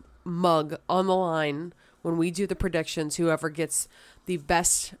WWF mug on the line when we do the predictions. Whoever gets the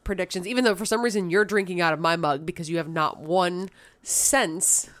best predictions, even though for some reason you're drinking out of my mug because you have not 1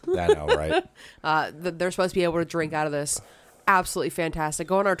 cent. I know, right? They're supposed to be able to drink out of this. Absolutely fantastic.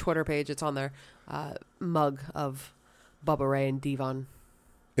 Go on our Twitter page. It's on there. Mug of Bubba Ray and Devon.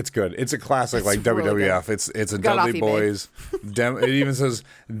 It's good. It's a classic, It's like really WWF. good. It's a Got Dudley off eBay. Boys. It even says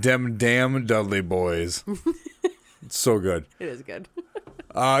 "Dem damn Dudley Boys." It's so good. It is good.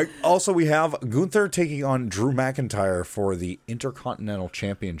 Also, we have Gunther taking on Drew McIntyre for the Intercontinental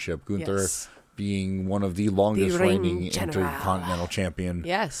Championship. Gunther Yes. being one of the longest reigning general. Intercontinental Champion.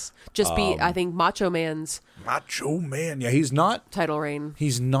 Yes. Just beat, I think, Macho Man's Macho Man. Yeah, he's not title reign.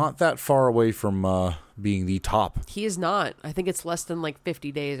 He's not that far away from being the top. He is not. I think it's less than like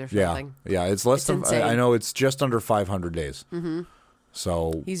 50 days or Yeah, something. yeah, it's less than. insane. I know it's just under 500 days. Mm-hmm.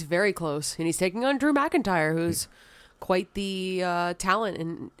 So He's very close, and he's taking on Drew McIntyre, who's quite the talent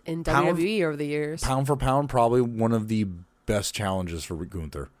in WWE over the years. pound for pound, probably one of the best challenges for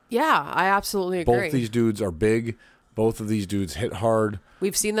Gunther. Yeah, I absolutely agree. Both these dudes are big. Both of these dudes hit hard.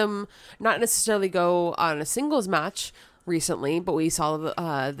 We've seen them not necessarily go on a singles match recently, but we saw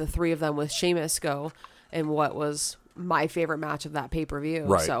the three of them with Sheamus go in what was my favorite match of that pay-per-view.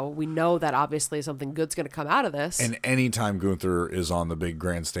 Right. So we know that obviously something good's going to come out of this. And anytime Gunther is on the big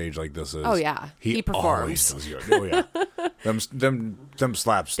grand stage like this is, Oh, yeah. He performs. Always does good. Oh yeah, them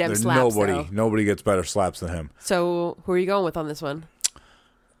slaps. Them There's slaps, though. nobody gets better slaps than him. So who are you going with on this one?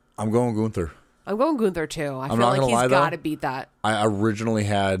 I'm going Gunther. I'm going Gunther too. I feel not like gonna lie, he's though. got to beat that. I originally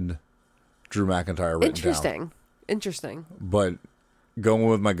had Drew McIntyre written down, Interesting. but going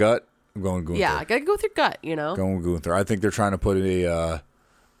with my gut, I'm going Gunther. Yeah, gotta go with your gut, you know? Going with Gunther. I think they're trying to put a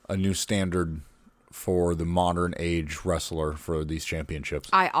new standard for the modern age wrestler for these championships.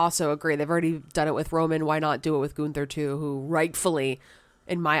 I also agree. They've already done it with Roman. Why not do it with Gunther too, who rightfully,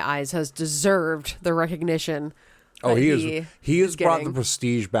 in my eyes, has deserved the recognition. Oh, that he has brought the getting.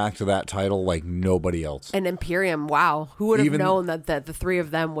 prestige back to that title like nobody else. And Imperium, wow. Who would have Even- known that the three of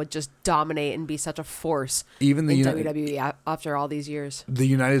them would just dominate and be such a force Even the in Uni- WWE after all these years? The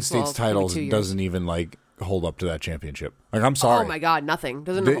United States Well, title 22 years. doesn't even like hold up to that championship. Like, I'm sorry. Oh my God, nothing.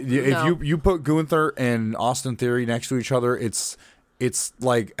 Doesn't If no. you put Gunther and Austin Theory next to each other, it's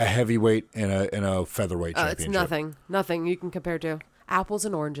like a heavyweight and a featherweight championship. It's nothing you can compare to. Apples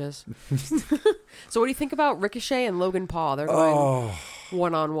and oranges. So what do you think about Ricochet and Logan Paul? They're going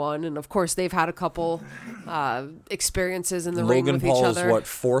one-on-one, and of course they've had a couple experiences in the ring Logan with Paul's each other. what,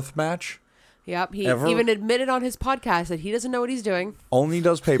 fourth match? Yep, he ever? even admitted on his podcast that he doesn't know what he's doing. Only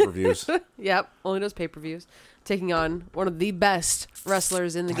does pay-per-views. Yep, only does pay-per-views. Taking on one of the best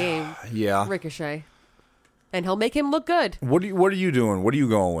wrestlers in the game, Yeah. Ricochet. And he'll make him look good. What are you doing? What are you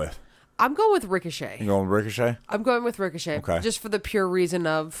going with? I'm going with Ricochet. You going with Ricochet? I'm going with Ricochet. Okay. Just for the pure reason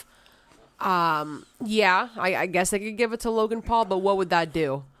of, I guess they could give it to Logan Paul, but what would that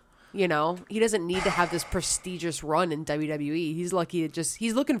do? You know, he doesn't need to have this prestigious run in WWE. He's lucky to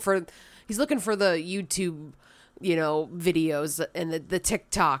he's looking for the YouTube, you know, videos and the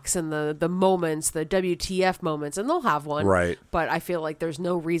TikToks and the moments, the WTF moments, and they'll have one. Right. But I feel like there's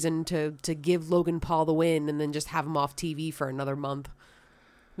no reason to give Logan Paul the win and then just have him off TV for another month.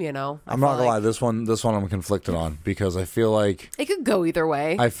 You know, I'm not gonna lie. This one I'm conflicted on because I feel like it could go either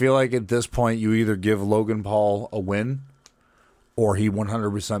way. at this point you either give Logan Paul a win, or he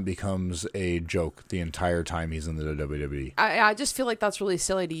 100% becomes a joke the entire time he's in the WWE. I just feel like that's really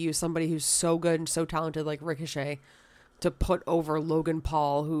silly to use somebody who's so good and so talented like Ricochet to put over Logan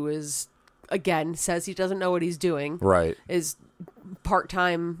Paul, who is, again, says he doesn't know what he's doing. Right. Is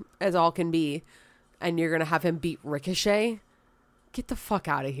part-time as all can be, and you're going to have him beat Ricochet? Get the fuck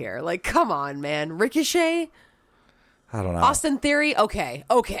out of here. Like, come on, man. Ricochet? I don't know. Austin Theory? Okay.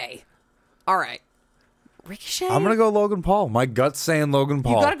 All right. Ricochet? I'm going to go Logan Paul. My gut's saying Logan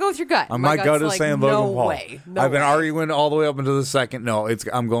Paul. You gotta go with your gut. My gut gut's is like, saying no Logan Paul. Way. I've been arguing all the way up into the second. No,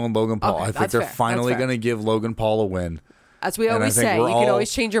 I'm going Logan Paul. Okay, I think that's they're fair. finally That's fair. going to give Logan Paul a win. As we And I always think say, we're you can all-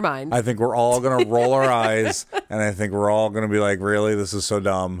 always change your mind. I think we're all going to roll our eyes, and I think we're all going to be like, really? This is so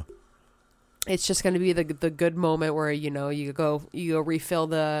dumb. It's just going to be the good moment where, you know, you go refill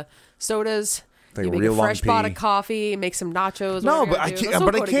the sodas, Take you a make real a long fresh pot pee. of coffee, make some nachos. No, whatever but you're I gonna do. can't. Those But don't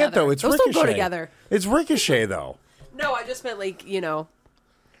I go can't together. though. It's Those Ricochet. don't go together. It's Ricochet though. No, I just meant like, you know,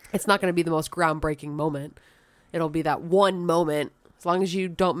 it's not going to be the most groundbreaking moment. It'll be that one moment. As long as you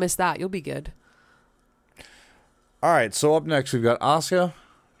don't miss that, you'll be good. All right. So up next we've got Asuka,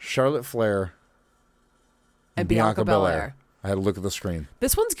 Charlotte Flair, And Bianca Belair. I had to look at the screen.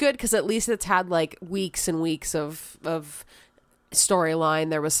 This one's good because at least it's had like weeks and weeks of storyline.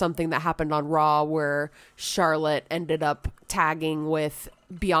 There was something that happened on Raw where Charlotte ended up tagging with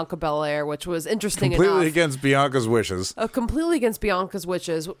Bianca Belair, which was interesting Completely enough. against Bianca's wishes. Completely against Bianca's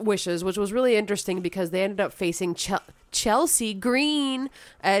wishes, which was really interesting because they ended up facing Chelsea Green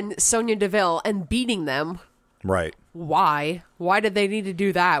and Sonya Deville and beating them. Right. Why? Why did they need to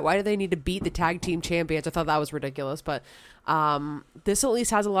do that? Why did they need to beat the tag team champions? I thought that was ridiculous, but this at least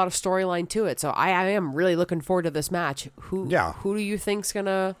has a lot of storyline to it. So I am really looking forward to this match. Who do you think's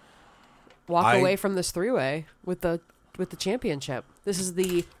gonna walk away from this three-way with the championship? This is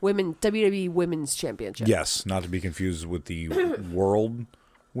the WWE Women's Championship. Yes, not to be confused with the World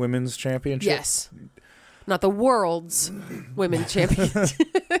Women's Championship. Yes. Not the world's women's championship.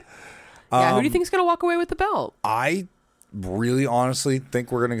 Yeah, who do you think is going to walk away with the belt? I really honestly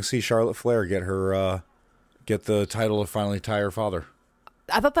think we're going to see Charlotte Flair get the title to finally tie her father.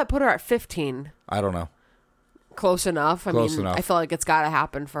 I thought that put her at 15. I don't know. Close enough. Close enough. I feel like it's got to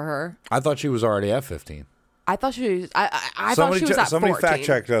happen for her. I thought she was already at 15. I thought she was. I thought she was at 14. Somebody fact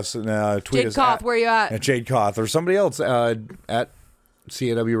checked us and tweet us. Jade Koth, where you at? At Jade Koth or somebody else at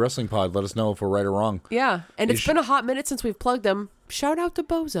CAW Wrestling Pod. Let us know if we're right or wrong. Yeah, and it's been a hot minute since we've plugged them. Shout out to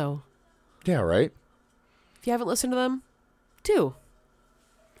Bozo. Yeah, right. If you haven't listened to them, do.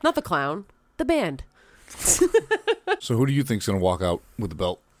 Not the clown, the band. So who do you think's going to walk out with the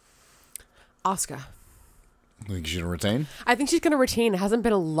belt? Asuka. Think she's going to retain? I think she's going to retain. It hasn't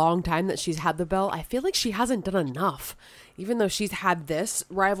been a long time that she's had the belt. I feel like she hasn't done enough. Even though she's had this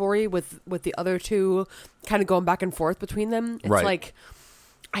rivalry with the other two kind of going back and forth between them. It's like,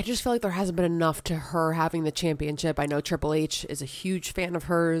 I just feel like there hasn't been enough to her having the championship. I know Triple H is a huge fan of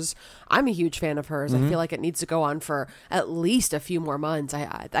hers. I'm a huge fan of hers. I feel like it needs to go on for at least a few more months.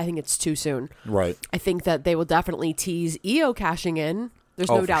 I think it's too soon. Right. I think that they will definitely tease Io cashing in. There's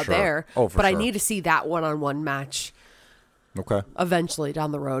no doubt there. But I need to see that one-on-one match. Okay. Eventually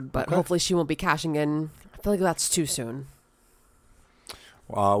down the road, but hopefully she won't be cashing in. I feel like that's too soon.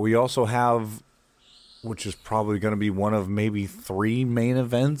 We also have, which is probably going to be one of maybe 3 main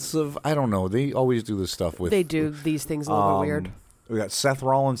events of, I don't know. They always do this stuff with. They do these things a little bit weird. We got Seth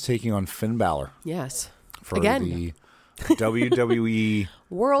Rollins taking on Finn Balor. Yes. For the WWE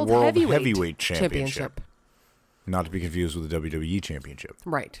World Heavyweight Championship. Not to be confused with the WWE Championship.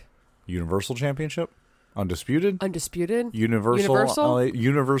 Right. Universal Championship? Undisputed?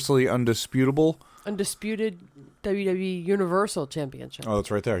 Universally undisputable? Undisputed WWE Universal Championship. Oh, that's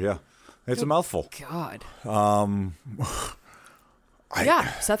right there, yeah. It's a mouthful. God.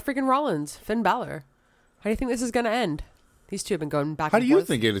 Seth freaking Rollins, Finn Balor. How do you think this is going to end? These two have been going back and forth. How do you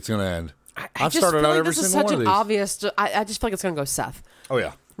think it's going to end? I've started out every single one of these. Obvious. I just feel like it's going to go Seth. Oh,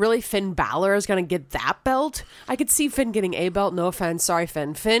 yeah. Really, Finn Balor is going to get that belt? I could see Finn getting a belt. No offense. Sorry,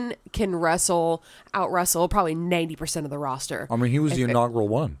 Finn. Finn can out-wrestle probably 90% of the roster. I mean, he was the inaugural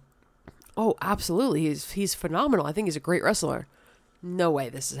one. Oh, absolutely. He's phenomenal. I think he's a great wrestler. No way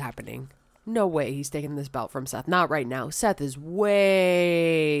this is happening. No way he's taking this belt from Seth. Not right now. Seth is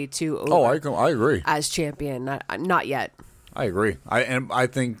way too over. Oh, I agree. As champion. Not yet. I agree. I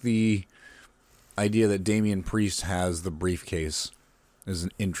think the idea that Damian Priest has the briefcase is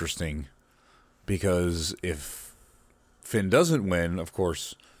interesting, because if Finn doesn't win, of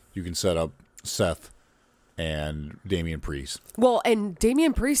course, you can set up Seth and Damian Priest. Well, and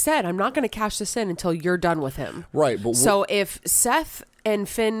Damian Priest said, I'm not going to cash this in until you're done with him. Right. But so if Seth and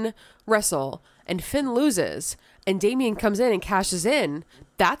Finn wrestle and Finn loses and Damian comes in and cashes in,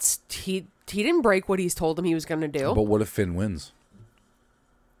 he didn't break what he's told him he was going to do. But what if Finn wins?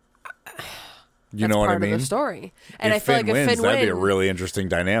 You That's know what I part mean? Of the story. And if I feel Finn like if wins, Finn that'd wins, be a really interesting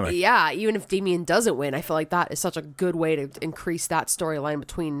dynamic. Yeah, even if Damian doesn't win, I feel like that is such a good way to increase that storyline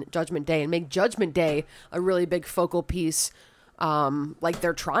between Judgment Day and make Judgment Day a really big focal piece, like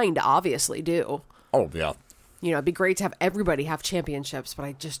they're trying to obviously do. Oh, yeah. You know, it'd be great to have everybody have championships,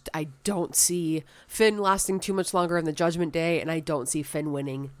 but I don't see Finn lasting too much longer in the Judgment Day, and I don't see Finn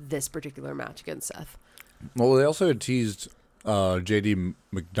winning this particular match against Seth. Well, they also had teased JD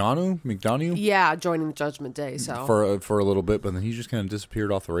McDonough? Yeah, joining the Judgment Day. So for a little bit, but then he just kind of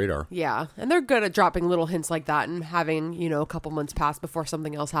disappeared off the radar. Yeah, and they're good at dropping little hints like that and having, a couple months pass before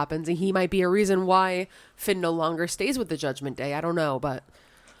something else happens. And he might be a reason why Finn no longer stays with the Judgment Day. I don't know, but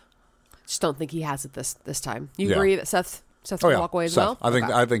I just don't think he has it this time. You agree that Seth's going to walk away as well?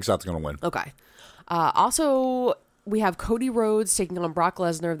 I think Seth's going to win. Okay. Also, we have Cody Rhodes taking on Brock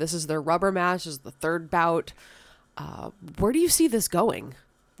Lesnar. This is their rubber match. This is the third bout. Where do you see this going?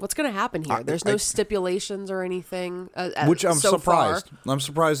 What's going to happen here? There's no stipulations or anything. Which I'm so surprised. Far. I'm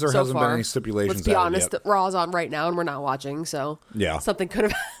surprised there hasn't been any stipulations. Let's be honest, Raw's on right now and we're not watching, so yeah, something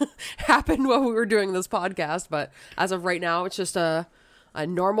could have happened while we were doing this podcast. But as of right now, it's just a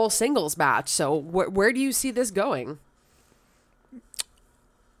normal singles match. So where do you see this going?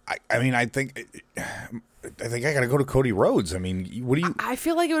 I think I gotta go to Cody Rhodes. I mean, what do you? I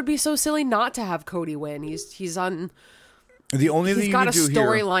feel like it would be so silly not to have Cody win. He's on. The only thing he's got a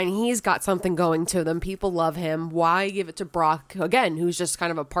storyline. He's got something going to them. People love him. Why give it to Brock again, who's just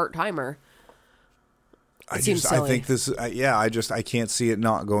kind of a part timer? I think this. I can't see it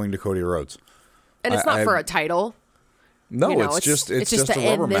not going to Cody Rhodes. And it's not for a title. No, it's just to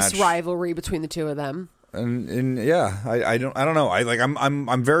a rubber end match. this rivalry between the two of them. And yeah, I don't know.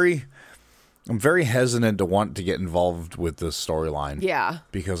 I'm very. I'm very hesitant to want to get involved with this storyline. Yeah.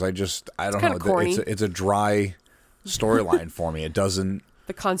 Because I don't kinda know. corny. It's a dry storyline for me. It doesn't.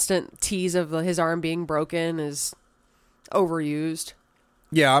 The constant tease of his arm being broken is overused.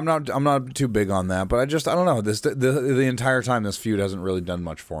 Yeah, I'm not too big on that, but I don't know. The entire time this feud hasn't really done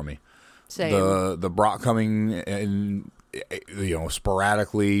much for me. Same. The Brock coming in,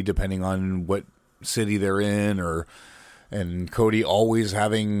 sporadically depending on what city they're in, and Cody always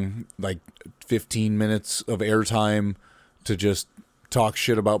having like 15 minutes of airtime to just talk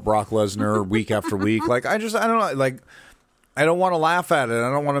shit about Brock Lesnar week after week. Like I don't know, like I don't want to laugh at it. I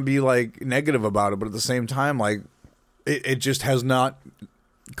don't want to be like negative about it, but at the same time, like it just has not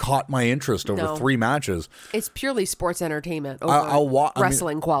caught my interest over 3 matches. It's purely sports entertainment over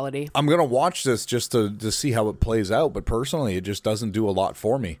wrestling quality. I'm going to watch this just to see how it plays out, but personally, it just doesn't do a lot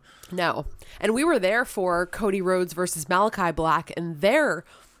for me. No. And we were there for Cody Rhodes versus Malachi Black and their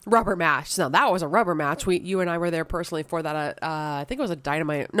rubber match. Now, that was a rubber match. You and I were there personally for that. I think it was a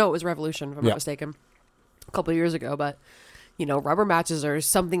Dynamite. No, it was Revolution, if I'm not mistaken, a couple of years ago. But, rubber matches are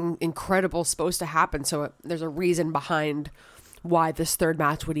something incredible supposed to happen. So there's a reason behind why this third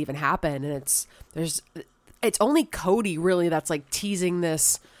match would even happen, and it's only Cody really that's like teasing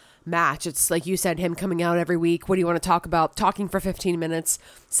this match. It's like you said, him coming out every week. What do you want to talk about? Talking for 15 minutes,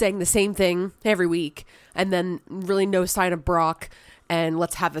 saying the same thing every week, and then really no sign of Brock, and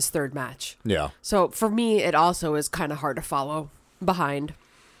let's have this third match. Yeah. So for me, it also is kind of hard to follow behind,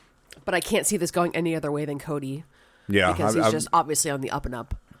 but I can't see this going any other way than Cody. Yeah. Because he's just obviously on the up and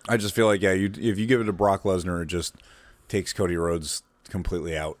up. I just feel like, if you give it to Brock Lesnar, it just takes Cody Rhodes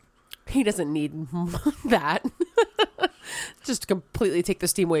completely out. He doesn't need that. Just completely take the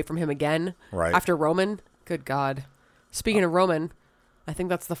steam away from him again. Right. After Roman. Good God. Speaking of Roman, I think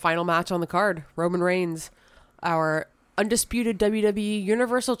that's the final match on the card. Roman Reigns, our undisputed WWE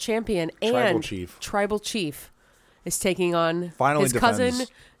Universal Champion and Tribal Chief, is taking on his cousin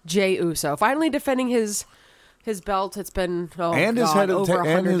Jey Uso. Finally defending his belt. It's been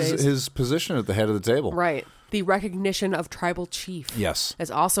his position at the head of the table. Right. The recognition of Tribal Chief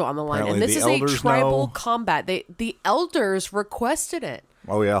is also on the line. Apparently and this is a tribal combat. The elders requested it.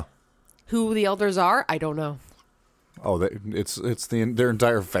 Oh, yeah. Who the elders are, I don't know. Oh, it's their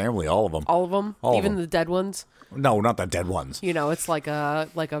entire family, all of them. All of them? Even the dead ones? No, not the dead ones. It's like a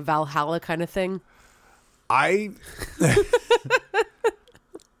Valhalla kind of thing. I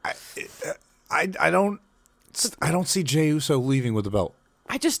don't see Jey Uso leaving with the belt.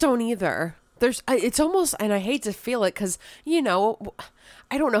 I just don't either. It's almost, and I hate to feel it because,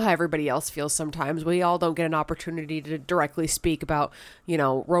 I don't know how everybody else feels sometimes. We all don't get an opportunity to directly speak about,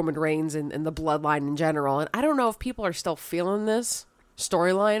 Roman Reigns and the bloodline in general. And I don't know if people are still feeling this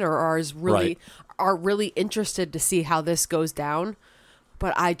storyline or are really interested to see how this goes down.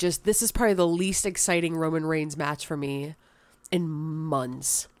 But this is probably the least exciting Roman Reigns match for me in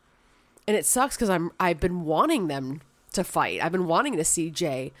months. And it sucks because I've been wanting them to fight. I've been wanting to see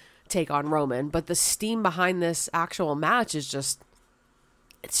Jey take on Roman, but the steam behind this actual match is just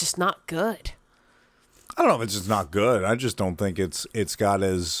not good. I don't know if it's just not good. I just don't think it's got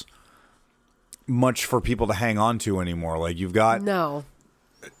as much for people to hang on to anymore. Like you've got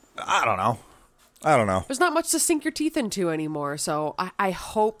I don't know. There's not much to sink your teeth into anymore. So I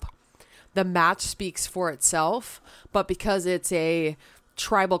hope the match speaks for itself, but because it's a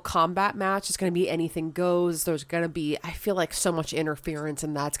tribal combat match, it's going to be anything goes. There's going to be, I feel like, so much interference,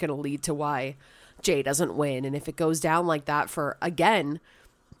 and that's going to lead to why Jey doesn't win. And if it goes down like that for, again,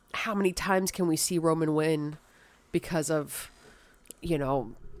 how many times can we see Roman win because of,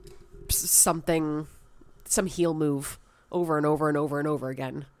 some heel move over and over and over and over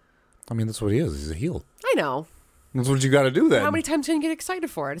again? I mean, that's what he is. He's a heel. I know. That's what you got to do then. How many times can you get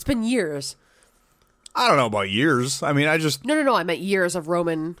excited for it? It's been years. I don't know about years. I mean, No. I meant years of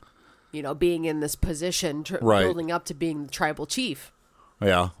Roman, being in this position, building up to being the tribal chief.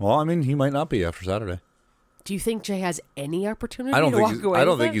 Yeah. Well, I mean, he might not be after Saturday. Do you think Jey has any opportunity to walk away? I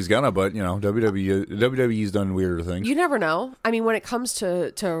don't think he's gonna, but WWE's done weirder things. You never know. I mean, when it comes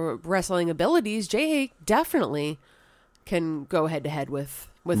to wrestling abilities, Jey definitely can go head to head with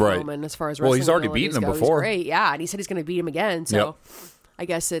Roman as far as wrestling. Well, he's already beaten him before. Great, yeah, and he said he's going to beat him again. So. Yep. I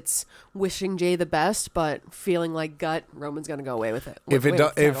guess it's wishing Jey the best, but feeling like gut Roman's going to go away with it.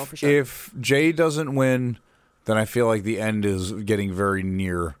 If Jey doesn't win, then I feel like the end is getting very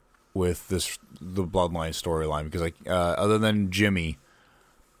near with the Bloodline storyline because other than Jimmy,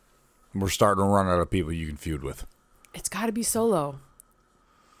 we're starting to run out of people you can feud with. It's got to be Solo.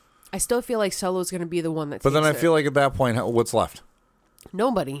 I still feel like Solo's going to be the one that. But then I feel like at that point, what's left?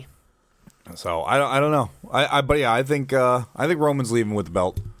 Nobody. So I don't know. I think Roman's leaving with the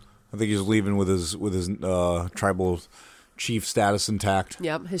belt. I think he's leaving with his tribal chief status intact.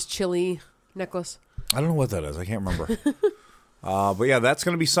 Yep, his chili necklace. I don't know what that is. I can't remember. But yeah, that's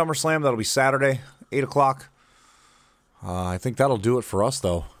going to be SummerSlam. That'll be Saturday, 8 o'clock. I think that'll do it for us,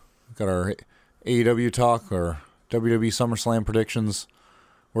 though. We've got our AEW talk, or WWE SummerSlam predictions.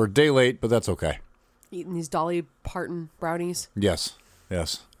 We're a day late, but that's okay. Eating these Dolly Parton brownies. Yes.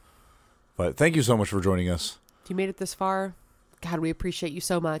 But thank you so much for joining us. If you made it this far, God, we appreciate you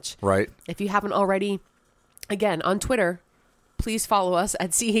so much. Right. If you haven't already, again, on Twitter, please follow us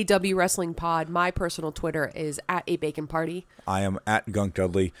at CAW Wrestling Pod. My personal Twitter is at A Bacon Party. I am at Gunk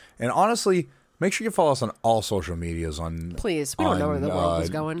Dudley. And honestly, make sure you follow us on all social medias. Please, we don't know where the world is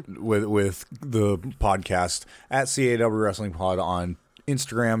going. With the podcast at CAW Wrestling Pod on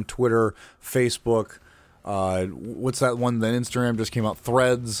Instagram, Twitter, Facebook. What's that one that Instagram just came out?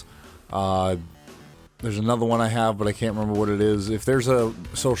 Threads. There's another one I have, but I can't remember what it is. If there's a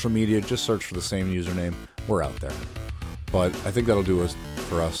social media, just search for the same username. We're out there. But I think that'll do us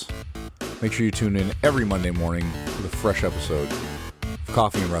for us. Make sure you tune in every Monday morning with a fresh episode of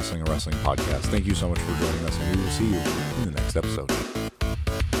Coffee and Wrestling, a wrestling podcast. Thank you so much for joining us, and we will see you in the next episode.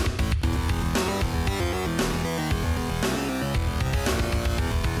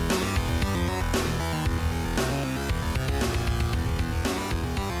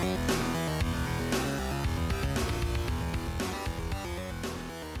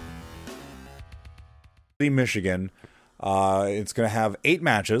 Michigan. It's going to have 8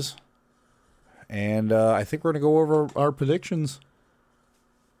 matches, and I think we're going to go over our predictions.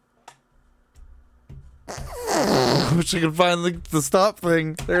 I wish I could find the stop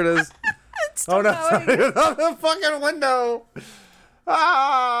thing. There it is. Oh no, it's on the fucking window.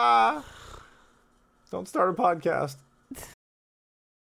 Don't start a podcast.